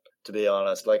over it. To be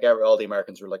honest, all the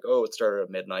Americans were like, oh, it started at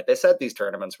midnight. They said these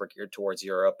tournaments were geared towards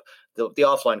Europe. The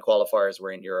offline qualifiers were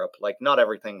in Europe. Like, not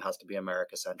everything has to be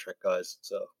America-centric, guys.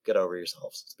 So get over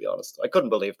yourselves, to be honest. I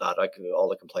couldn't believe that. All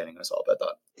the complaining I saw about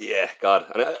that. Yeah, God.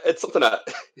 And it's something that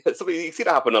you see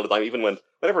that happen all the time. Even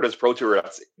whenever there's Pro Tour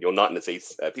that's not in the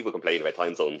States, people complain about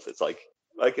time zones. It's like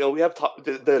we have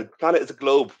the planet is a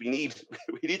globe. We need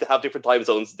to have different time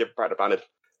zones, different part of the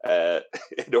planet,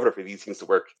 in order for these things to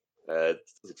work.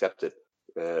 It's accepted.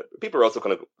 People are also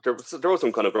kind of there was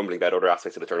some kind of grumbling about other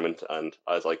aspects of the tournament, and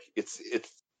I was like, this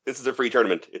is a free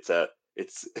tournament. It's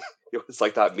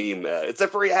like that meme. It's a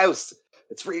free house.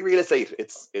 It's free real estate.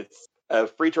 It's a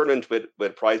free tournament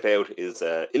with prize payout is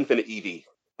infinite EV.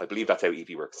 I believe that's how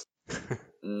EV works.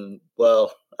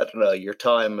 Well, I don't know. Your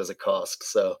time is a cost,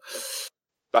 so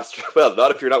that's true. Well,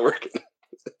 not if you're not working.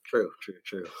 True.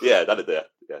 Yeah, that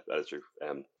is true.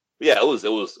 It was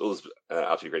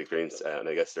absolutely great experience, and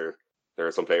I guess there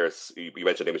are some players. You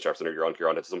mentioned Image Sharps earlier on.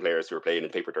 There's some players who are playing in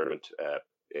paper tournament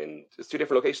in there's 2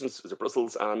 different locations. Is it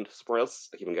Brussels and somewhere else?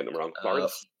 I keep on getting them wrong.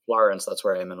 Florence. That's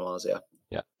where Eamon was.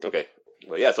 Yeah. Okay.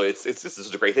 Well, yeah. So this is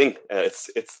such a great thing.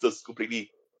 It's just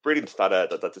completely brilliant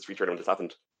that this free tournament has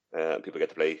happened. People get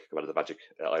to play competitive Magic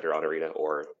either on Arena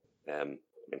or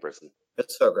in person.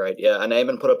 It's so great, yeah. And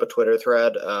Eamon put up a Twitter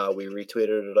thread. We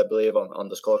retweeted it, I believe, on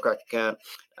the Skullcrack account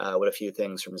with a few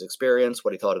things from his experience,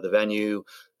 what he thought of the venue.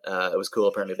 It was cool.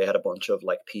 Apparently, they had a bunch of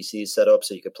PCs set up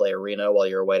so you could play Arena while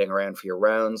you were waiting around for your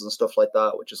rounds and stuff like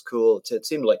that, which is cool. It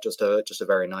seemed like just a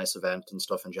very nice event and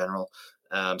stuff in general.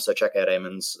 So check out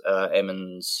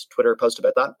Eamon's Twitter post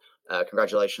about that.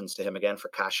 Congratulations to him again for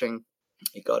cashing.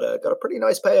 He got a pretty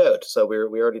nice payout. So we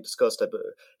already discussed it, but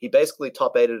he basically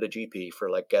top 8'd a GP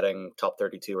for like getting top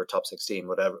 32 or top 16,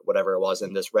 whatever it was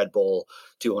in this Red Bull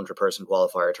 200 person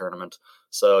qualifier tournament.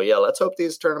 So yeah, let's hope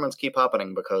these tournaments keep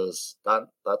happening, because that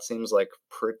seems like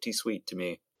pretty sweet to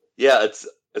me. Yeah, it's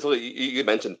what you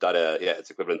mentioned that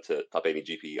it's equivalent to top 80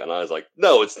 GP, and I was like,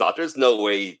 no, it's not. There's no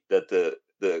way that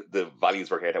the values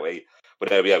work out that way.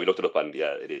 But we looked it up, and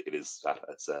yeah, it is that.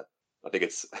 It's I think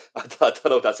it's I don't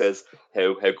know if that says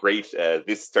how great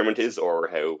this tournament is, or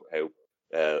how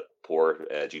poor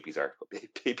GPs are.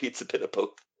 Maybe it's a bit of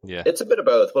both. Yeah, it's a bit of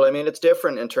both. Well, I mean, it's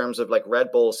different in terms of like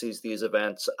Red Bull sees these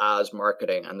events as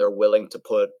marketing, and they're willing to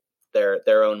put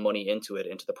their own money into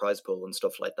the prize pool and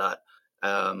stuff like that.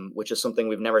 Which is something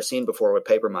we've never seen before with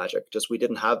Paper Magic. Just we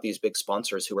didn't have these big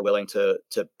sponsors who were willing to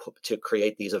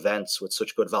create these events with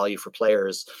such good value for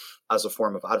players as a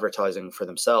form of advertising for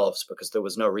themselves, because there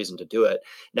was no reason to do it.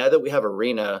 Now that we have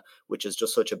Arena, which is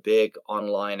just such a big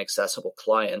online accessible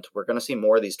client, we're going to see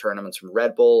more of these tournaments from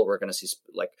Red Bull. We're going to see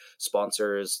like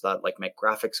sponsors that like make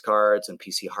graphics cards and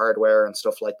PC hardware and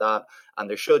stuff like that. And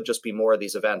there should just be more of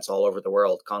these events all over the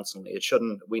world constantly.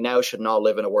 We now should not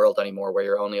live in a world anymore where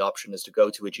your only option is to go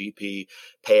to a GP,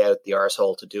 pay out the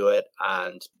arsehole to do it,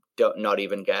 and not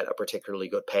even get a particularly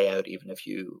good payout, even if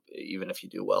you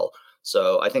do well.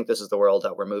 So I think this is the world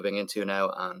that we're moving into now,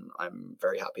 and I'm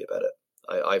very happy about it.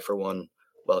 I for one,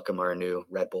 welcome our new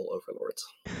Red Bull overlords.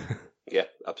 Yeah,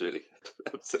 absolutely.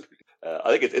 Absolutely. I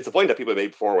think it's a point that people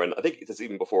made before, when I think it's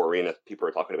even before Arena, people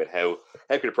were talking about how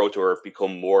could a Pro Tour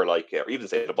become more like, or even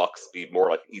say the box be more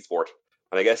like esport.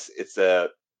 And I guess it's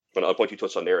when a point you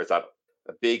touched on there is that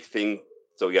a big thing.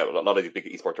 So yeah, a lot of these big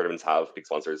esport tournaments have big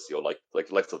sponsors, like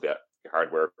likes of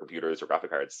hardware, computers, or graphic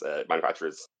cards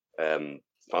manufacturers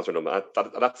sponsoring them.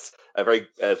 That's a very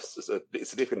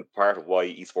significant part of why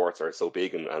esports are so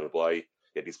big, and why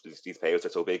these payouts are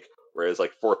so big. Whereas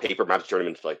like for a Paper Magic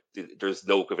tournament, like there's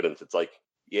no equivalent. It's like,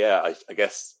 yeah, I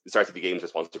guess the Star City Games are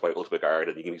sponsored by Ultimate Guard,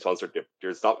 and you can be sponsored.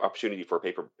 There's not opportunity for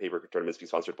paper tournaments to be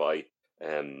sponsored by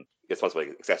get sponsored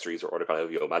by accessories or other kind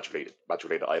of magic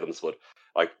related items. But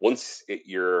like once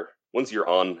you're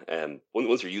on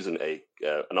once you're using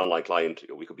an online client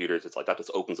with computers, it's like that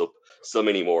just opens up so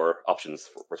many more options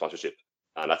for sponsorship.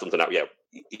 And that's something that,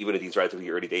 even in these relatively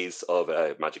early days of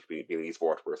Magic being an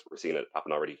esport, we're seeing it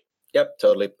happen already. Yep,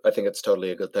 totally. I think it's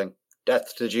totally a good thing.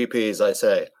 Death to GPs, I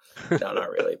say. No,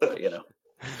 not really, but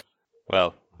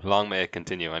Well, long may it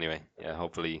continue anyway. Yeah,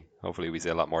 hopefully we see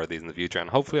a lot more of these in the future, and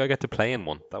hopefully I get to play in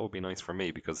one. That would be nice for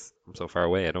me, because I'm so far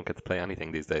away. I don't get to play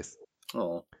anything these days.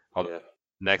 Oh.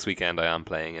 Next weekend I am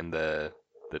playing in the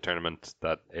tournament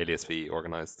that Alias V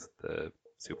organised, the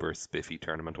Super Spiffy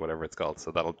tournament, whatever it's called.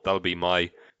 So that'll be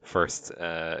my first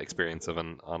experience of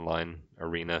an online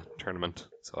Arena tournament.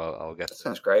 So I'll get that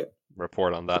sounds great.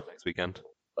 Report on that next weekend.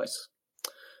 Nice.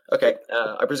 Okay,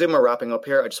 I presume we're wrapping up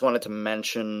here. I just wanted to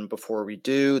mention before we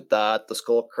do that the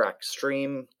Skullcrack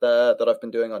stream that I've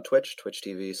been doing on Twitch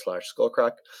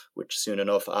TV/Skullcrack, which soon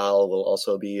enough Al will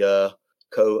also be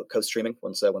co-streaming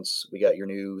once we get your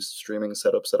new streaming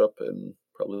set up in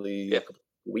probably a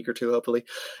week or two, hopefully.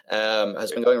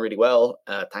 Has been going really well.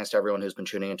 Thanks to everyone who's been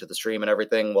tuning into the stream and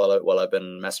everything while I've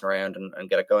been messing around and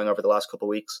get it going over the last couple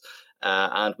of weeks.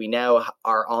 And we now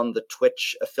are on the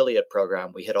Twitch affiliate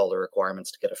program. We hit all the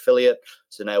requirements to get affiliate,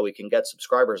 so now we can get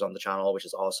subscribers on the channel, which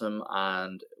is awesome.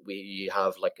 And we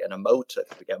have like an emote. I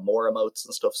think we get more emotes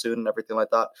and stuff soon and everything like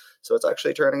that. So it's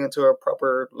actually turning into a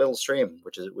proper little stream,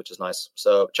 which is nice.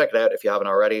 So check it out if you haven't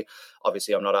already.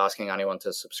 Obviously, I'm not asking anyone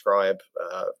to subscribe.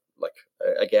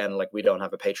 We don't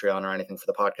have a Patreon or anything for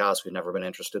the podcast. We've never been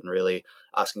interested in really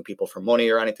asking people for money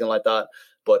or anything like that.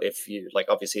 But if you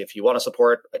obviously, if you want to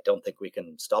support, I don't think we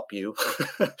can stop you.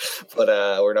 But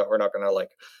we're not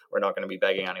going to be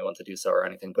begging anyone to do so or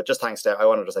anything. But I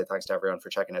wanted to say thanks to everyone for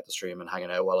checking out the stream and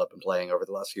hanging out while I've been playing over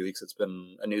the last few weeks. It's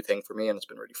been a new thing for me, and it's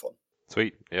been really fun.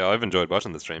 Sweet. Yeah, I've enjoyed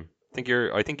watching the stream. I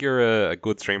think you're a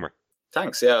good streamer.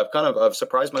 Thanks. Yeah, I've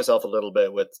surprised myself a little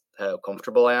bit with how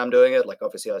comfortable I am doing it. Like,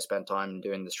 obviously, I spent time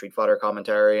doing the Street Fighter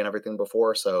commentary and everything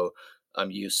before, so I'm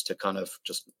used to kind of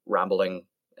just rambling.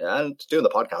 And doing the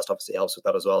podcast obviously helps with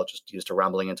that as well. Just used to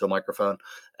rambling into a microphone.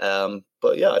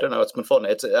 But yeah, I don't know. It's been fun.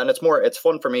 It's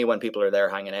fun for me when people are there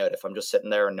hanging out. If I'm just sitting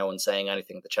there and no one's saying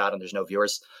anything in the chat and there's no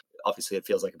viewers, obviously it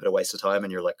feels like a bit of a waste of time.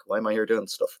 And you're like, why am I here doing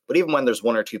stuff? But even when there's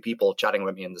one or two people chatting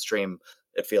with me in the stream,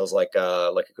 it feels like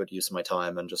a good use of my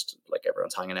time, and just like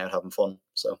everyone's hanging out, having fun.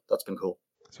 So that's been cool.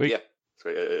 Sweet. Yeah,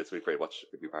 it's been great watch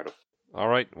to be part of. All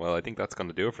right. Well, I think that's going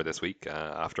to do it for this week.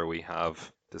 After we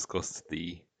have discussed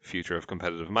the future of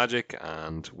competitive Magic,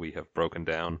 and we have broken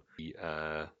down the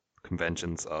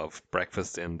conventions of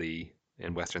breakfast in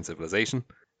Western civilization.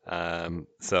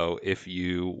 So if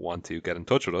you want to get in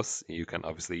touch with us, you can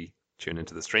obviously tune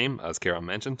into the stream, as Kieran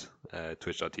mentioned,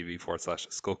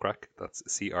 twitch.tv/Skullcrack. That's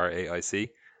CRAIC.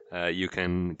 You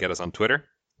can get us on Twitter.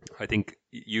 I think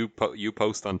you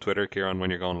post on Twitter, Kieran,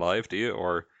 when you're going live, do you?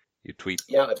 Or you tweet?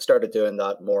 Yeah, I've started doing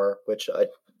that more, which I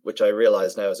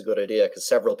realize now is a good idea because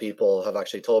several people have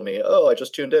actually told me, "Oh, I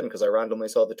just tuned in because I randomly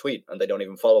saw the tweet," and they don't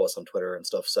even follow us on Twitter and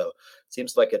stuff. So it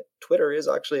seems like Twitter is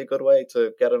actually a good way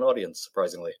to get an audience,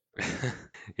 surprisingly.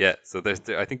 Yeah, so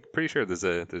I think pretty sure there's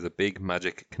a big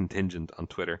Magic contingent on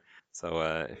Twitter. So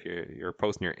if you're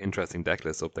posting your interesting deck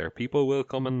lists up there, people will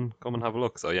come and have a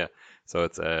look. So yeah, so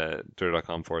it's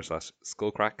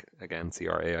twitter.com/Skullcrack, again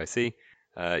CRAIC.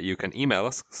 You can email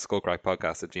us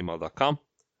skullcrackpodcast@gmail.com,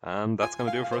 and that's going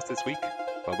to do it for us this week.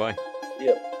 Bye bye.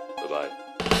 Yep. Bye bye.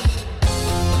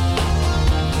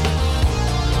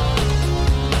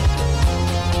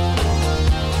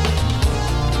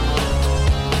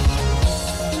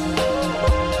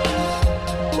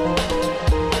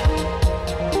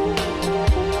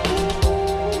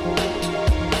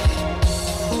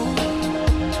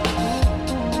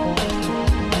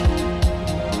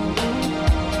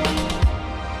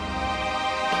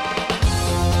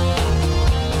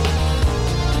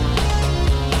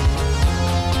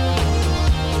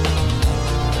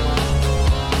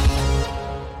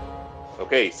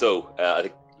 Okay, so I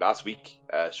think last week,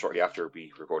 shortly after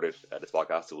we recorded this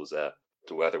podcast, it was the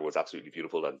weather was absolutely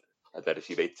beautiful, and I met a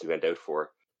few mates who went out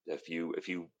for a few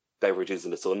beverages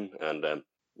in the sun. And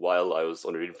while I was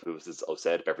under the influences of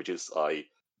said beverages, I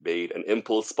made an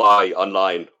impulse buy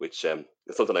online, which is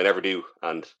something I never do.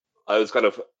 And I was kind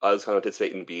of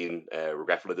anticipating being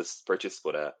regretful of this purchase,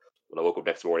 but when I woke up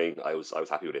next morning, I was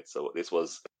happy with it. So this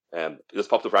was it just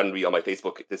popped up randomly on my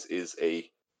Facebook. This is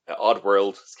a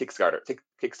Oddworld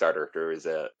Kickstarter. There is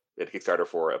a Kickstarter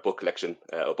for a book collection,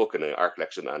 a book and an art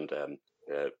collection, and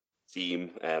Steam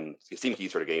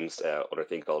keys for the game's other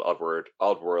thing called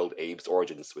Oddworld Abe's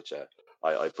Origins, which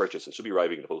I purchased and should be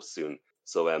arriving in the post soon.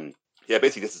 So yeah,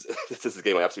 basically this is a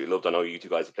game I absolutely loved. I know you two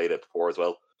guys have played it before as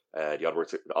well, the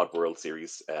Oddworld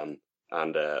series, and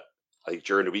I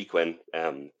during the week when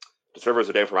the servers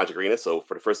were down for Magic Arena, so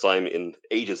for the first time in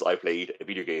ages, I played a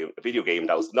video game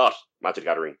that was not Magic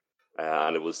Gathering,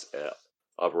 and it was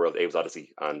Oddworld Abe's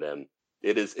Odyssey, and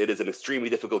it is an extremely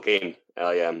difficult game.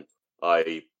 It's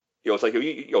like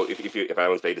if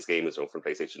anyone's played this game, it's from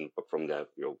PlayStation from I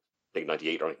think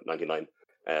 98 or 99.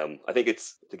 I think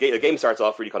it's the game starts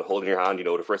off really kind of holding your hand.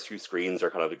 The first few screens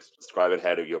are kind of describing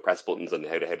how to press buttons and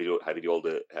how to do all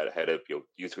the how to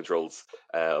use controls.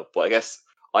 But I guess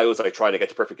I was like trying to get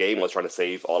the perfect game. I was trying to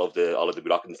save all of the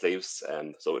Bulacan slaves.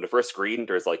 So in the first screen,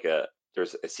 there's a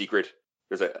secret.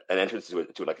 There's an entrance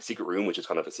to like a secret room, which is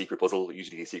kind of a secret puzzle.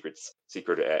 Usually these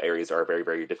secret areas are very,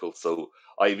 very difficult. So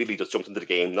I really just jumped into the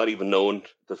game, not even knowing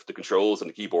the controls and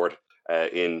the keyboard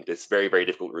in this very, very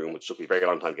difficult room, which took me a very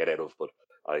long time to get out of. But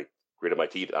I gritted my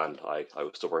teeth and I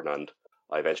was stubborn, and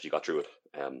I eventually got through it.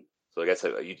 So I guess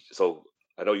so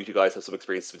I know you two guys have some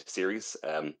experience with the series.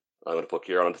 I'm going to put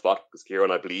Kieran on the spot because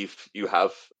Kieran, I believe you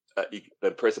have an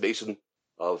impersonation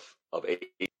of a.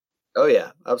 Oh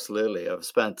yeah, absolutely. I've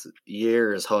spent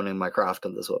years honing my craft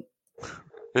on this one.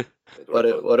 What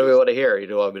do we want to hear?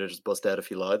 You want me to just bust out a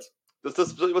few lines?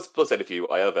 Let's bust out a few.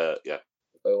 I have a yeah.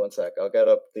 Wait 1 sec. I'll get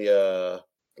up the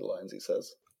lines he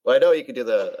says. Well, I know you can do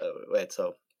the wait.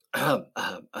 So,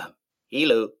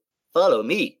 Hilo, follow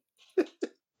me.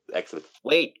 Excellent.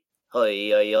 Wait.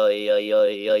 Oi, oi, oi, oi,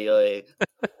 oi, oi, oi.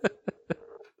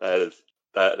 That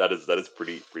is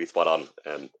pretty spot on.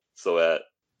 So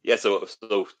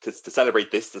to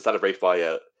celebrate this, to celebrate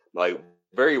my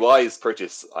very wise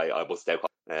purchase, I must now.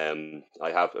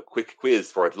 I have a quick quiz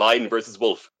for Lion versus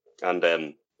Wolf,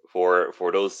 and for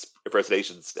those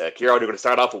impersonations, Kieran, you're going to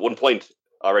start off at 1 point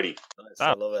already. Nice,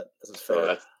 I love it. This is fair.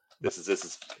 So this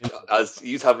is as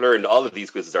you have learned, all of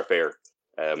these quizzes are fair.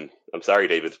 I'm sorry,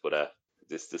 David, but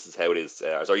this is how it is.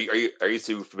 So are you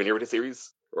too familiar with the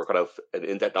series, or kind of an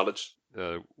in-depth knowledge?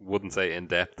 Wouldn't say in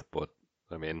depth, but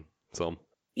I mean some.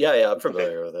 Yeah, I'm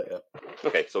familiar with it. Yeah.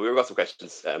 Okay, so we've got some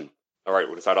questions. All right,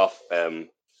 we're gonna start off. I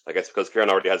guess because Kieran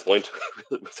already has a point,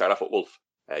 we'll start off with Wolf.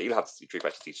 You'll have 3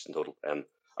 questions each in total.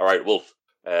 All right, Wolf.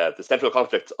 The central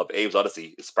conflict of Abe's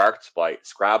Odyssey is sparked by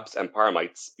Scrabs and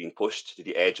Paramites being pushed to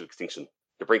the edge of extinction,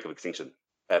 the brink of extinction.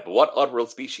 But what Oddworld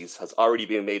species has already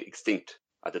been made extinct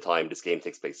at the time this game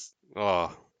takes place?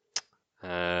 Scrabs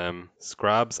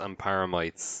and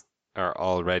Paramites are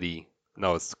already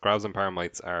Scrabs and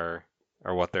Paramites are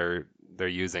what they're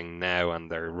using now, and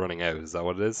they're running out. Is that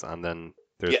what it is? And then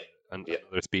there's Yeah.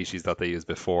 another species that they used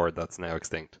before that's now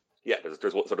extinct. Yeah,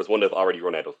 there's one they've already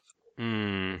run out of.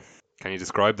 Hmm. Can you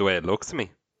describe the way it looks to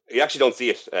me? You actually don't see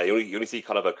it. You only see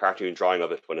kind of a cartoon drawing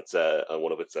of it when it's on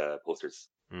one of its posters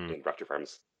in Raptor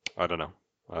Farms. I don't know.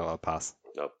 I'll pass.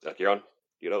 No, Kieran,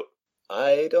 you know.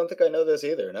 I don't think I know this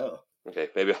either. No. Okay,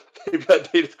 maybe I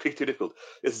made it quick too difficult.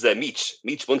 This is Meech.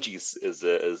 Meech Munchies is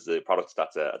the product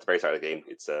that's at the very start of the game.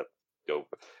 It's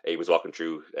Abe was walking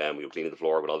through, we were cleaning the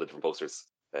floor with all the different posters.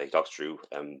 He talks through,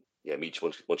 Meech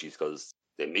Munchies because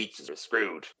the Meechs are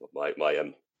screwed.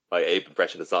 My Abe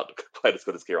impression is not quite as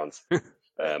good as Kieran's.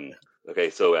 Okay,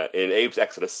 so in Abe's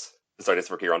Exodus, sorry, this is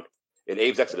for Kieran. In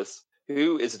Abe's Exodus,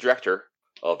 who is the director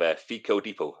of FICO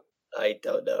Depot? I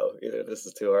don't know either. This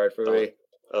is too hard for me.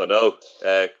 Oh no,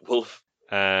 Wolf.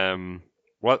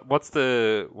 What's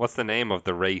the name of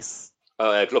the race?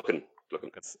 Gluckin.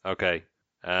 Okay.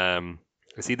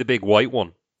 Is he the big white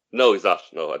one? No, he's not.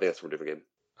 No, I think that's from a different game.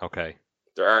 Okay.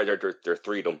 There are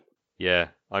three of them. Yeah,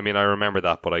 I mean I remember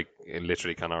that, but I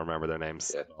literally cannot remember their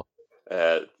names.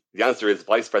 Yeah. The answer is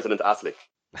Vice President Aslick.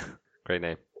 Great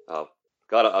name. Oh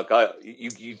God,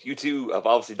 you two have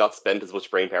obviously not spent as much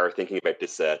brain power thinking about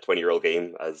this 20-year-old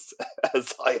game as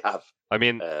I have. I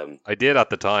mean, I did at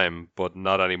the time, but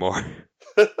not anymore.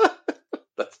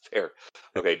 That's fair.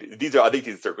 Okay, I think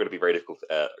these are going to be very difficult.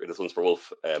 This one's for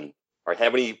Wolf. Alright, how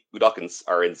many Udokans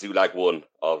are in Zulag 1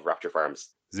 of Raptor Farms?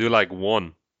 Zulag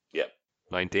 1? Yeah.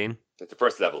 19? It's the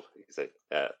first level, you can say.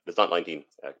 It's not 19.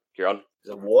 Kieran?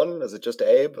 Is it 1? Is it just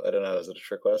Abe? I don't know. Is it a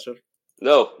trick question?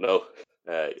 No.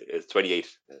 It's 28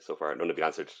 so far. None have been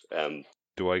answered.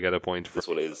 Do I get a point for this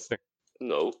one? Is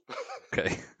no.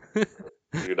 Okay.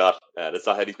 You're not. That's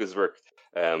not how these quizzes work.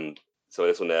 So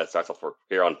this one starts off for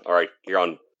Kieran. All right,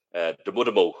 Kieran. The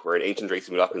Mudamo were an ancient race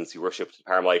of Mudokans who worshipped the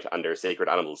Paramite and their sacred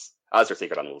animals as their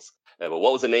sacred animals. But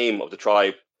what was the name of the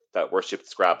tribe that worshipped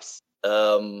Scrabs?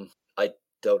 I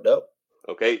don't know.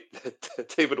 Okay,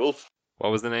 David Wolf.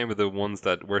 What was the name of the ones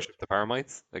that worshipped the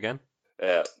Paramites again?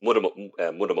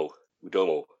 Udomo.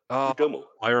 Oh, Udomo.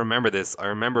 I remember this. I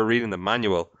remember reading the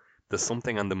manual. The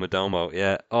something on the Mudomo.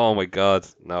 Yeah. Oh my God.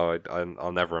 No,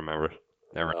 I'll never remember it.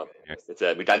 Never. It's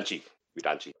Mudanchi.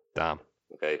 Damn.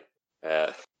 Okay.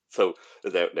 So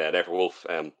there for Wolf.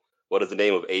 What is the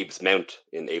name of Abe's mount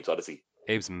in Abe's Odyssey?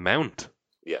 Abe's mount.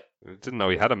 Yeah. I didn't know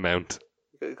he had a mount.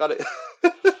 Got it.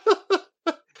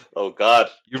 Oh God.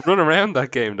 You run around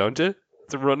that game, don't you?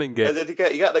 It's a running game. And then you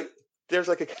got like there's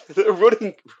like a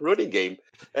running game.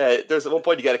 There's at one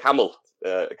point you get a camel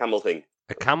thing.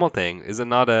 A camel thing? Is it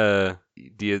not a?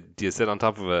 Do you sit on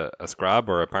top of a scrab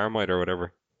or a paramite or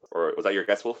whatever? Or was that your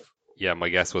guess, Wolf? Yeah, my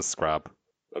guess was scrab.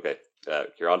 Okay,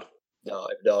 Kieran. No, I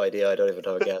have no idea. I don't even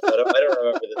have a guess. I don't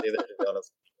remember this either, to be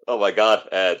honest. Oh my God.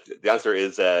 The answer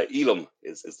is Elam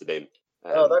is the name.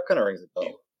 That kind of rings a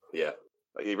bell. Yeah.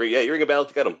 You ring a bell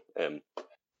to get him.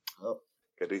 Oh.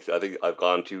 I think I've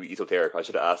gone too esoteric. I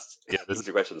should have asked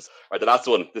easier questions. All right, the last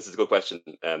one. This is a good question.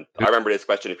 I remember this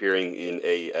question appearing in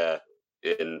a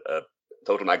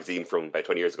Total magazine from about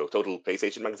 20 years ago. Total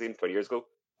PlayStation magazine 20 years ago.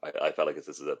 I felt like this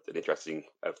is an interesting,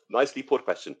 nicely put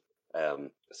question.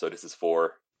 So this is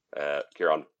for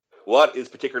Kieran. What is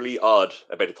particularly odd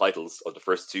about the titles of the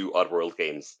first two Oddworld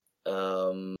games?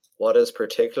 What is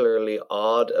particularly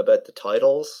odd about the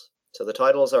titles? So the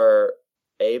titles are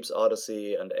Abe's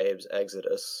Odyssey and Abe's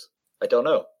Exodus. I don't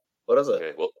know. What is it?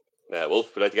 Okay, well,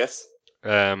 Wolf, would I guess?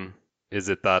 Is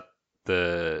it that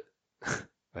the...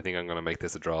 I think I'm going to make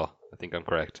this a draw. I think I'm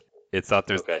correct. It's that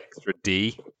there's extra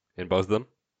D in both of them?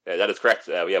 That is correct.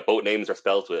 Both names are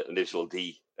spelled with an additional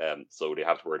D, so they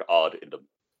have the word odd in them.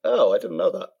 Oh, I didn't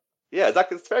know that. Yeah,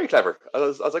 it's very clever. I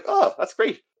was like, oh, that's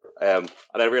great. And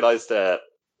I realized,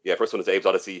 first one is Abe's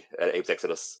Odyssey, Abe's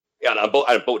Exodus. Yeah, and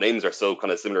both names are so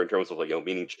kind of similar in terms of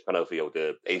meaning kind of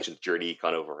the ancient journey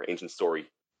kind of or ancient story,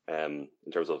 in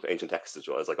terms of ancient text as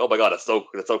well. I was like, oh my God, that's so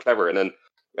clever. And then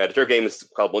the third game is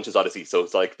called Munch's Odyssey, so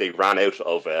it's like they ran out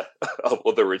of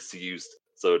other words to use,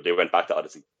 so they went back to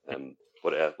Odyssey.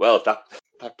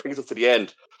 That brings us to the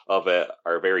end of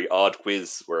our very odd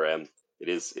quiz, where it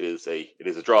is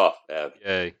a draw.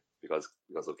 Yay! Because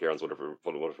of Kieran's wonderful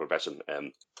impression.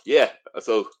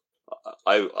 So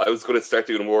I was going to start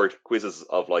doing more quizzes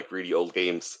of like really old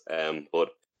games, but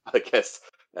I guess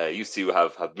you two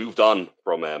have moved on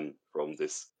from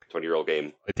this 20-year-old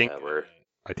game.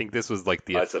 I think this was like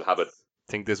I still have it.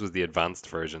 I think this was the advanced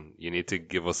version. You need to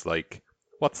give us like,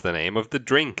 what's the name of the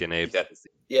drink in Abe?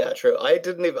 Yeah, true. I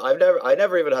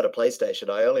never even had a PlayStation.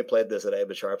 I only played this at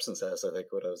Abe Sharpson's house, I think,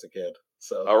 when I was a kid.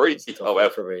 So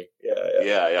for me.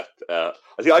 Yeah.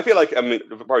 I feel like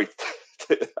probably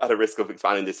at a risk of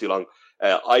expanding this too long.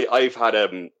 I've had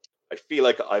I feel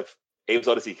like Abe's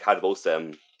Odyssey had the most.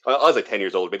 I was like 10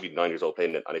 years old, maybe 9 years old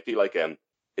playing it, and I feel like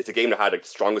it's a game that had like the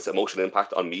strongest emotional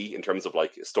impact on me in terms of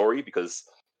like story because.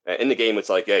 In the game, it's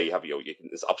like you have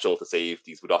it's optional to save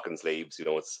these Budokan slaves.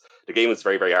 It's the game is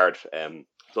very very hard.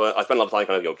 So I spent a lot of time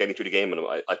kind of getting through the game, and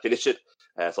I finished it.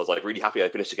 So I was like really happy I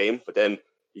finished the game. But then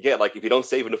you get like if you don't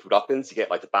save enough Budokans, you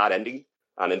get like the bad ending,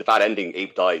 and in the bad ending,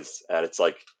 Abe dies, and it's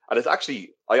like and it's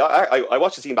actually I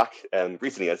watched the scene back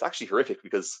recently. And it's actually horrific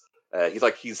because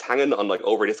he's hanging on like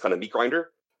over this kind of meat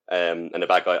grinder, and the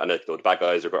bad guy and the bad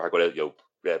guys are going to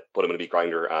put him in a meat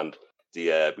grinder and.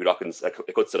 The Budokans,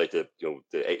 it cuts to like the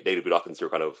native Budokans who are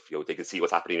kind of they can see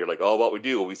what's happening. They're like, oh, what we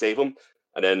do? Will we save him?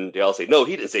 And then they all say, no,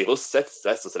 he didn't save us. Let's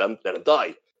just let him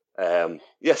die.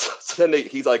 Yes. So then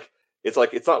he's like, it's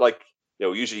not like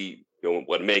usually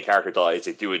when a main character dies,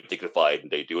 they do it dignified and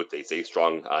they do it. They say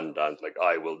strong and like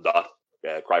I will not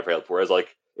cry for help. Whereas like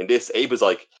in this, Abe is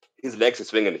like his legs are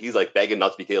swinging. He's like begging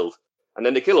not to be killed, and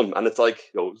then they kill him, and it's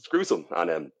like it's gruesome.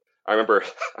 And I remember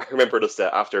just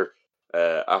after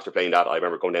playing that, I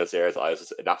remember going downstairs. I was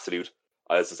just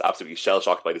absolutely shell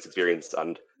shocked by this experience,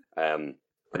 and I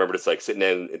remember just like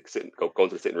going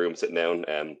to the sitting room, sitting down,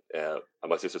 and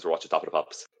my sisters were watching Top of the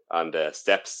Pops, and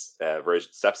Steps'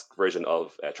 version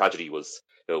of Tragedy was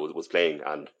playing,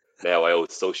 and now I always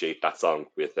associate that song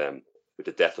with the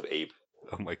death of Abe.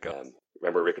 Oh my god!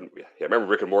 Remember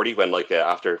Rick and Morty when like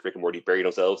after Rick and Morty bury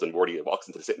themselves and Morty walks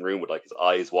into the sitting room with like his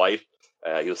eyes wide,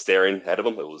 he was staring ahead of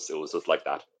him. It was just like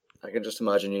that. I can just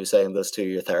imagine you saying this to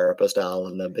your therapist, Al,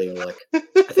 and then being like,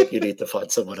 I think you need to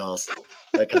find someone else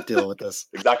that can deal with this.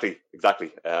 Exactly.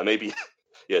 Maybe,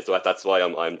 yeah, so that's why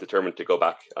I'm determined to go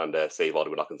back and save all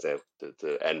the Budokans now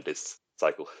to end this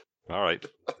cycle. All right.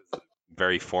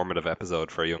 Very formative episode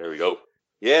for you. There we go.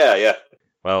 Yeah.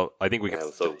 Well, I think we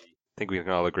can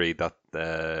all agree that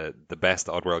the best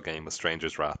Oddworld game was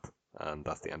Stranger's Wrath, and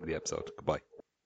that's the end of the episode. Goodbye.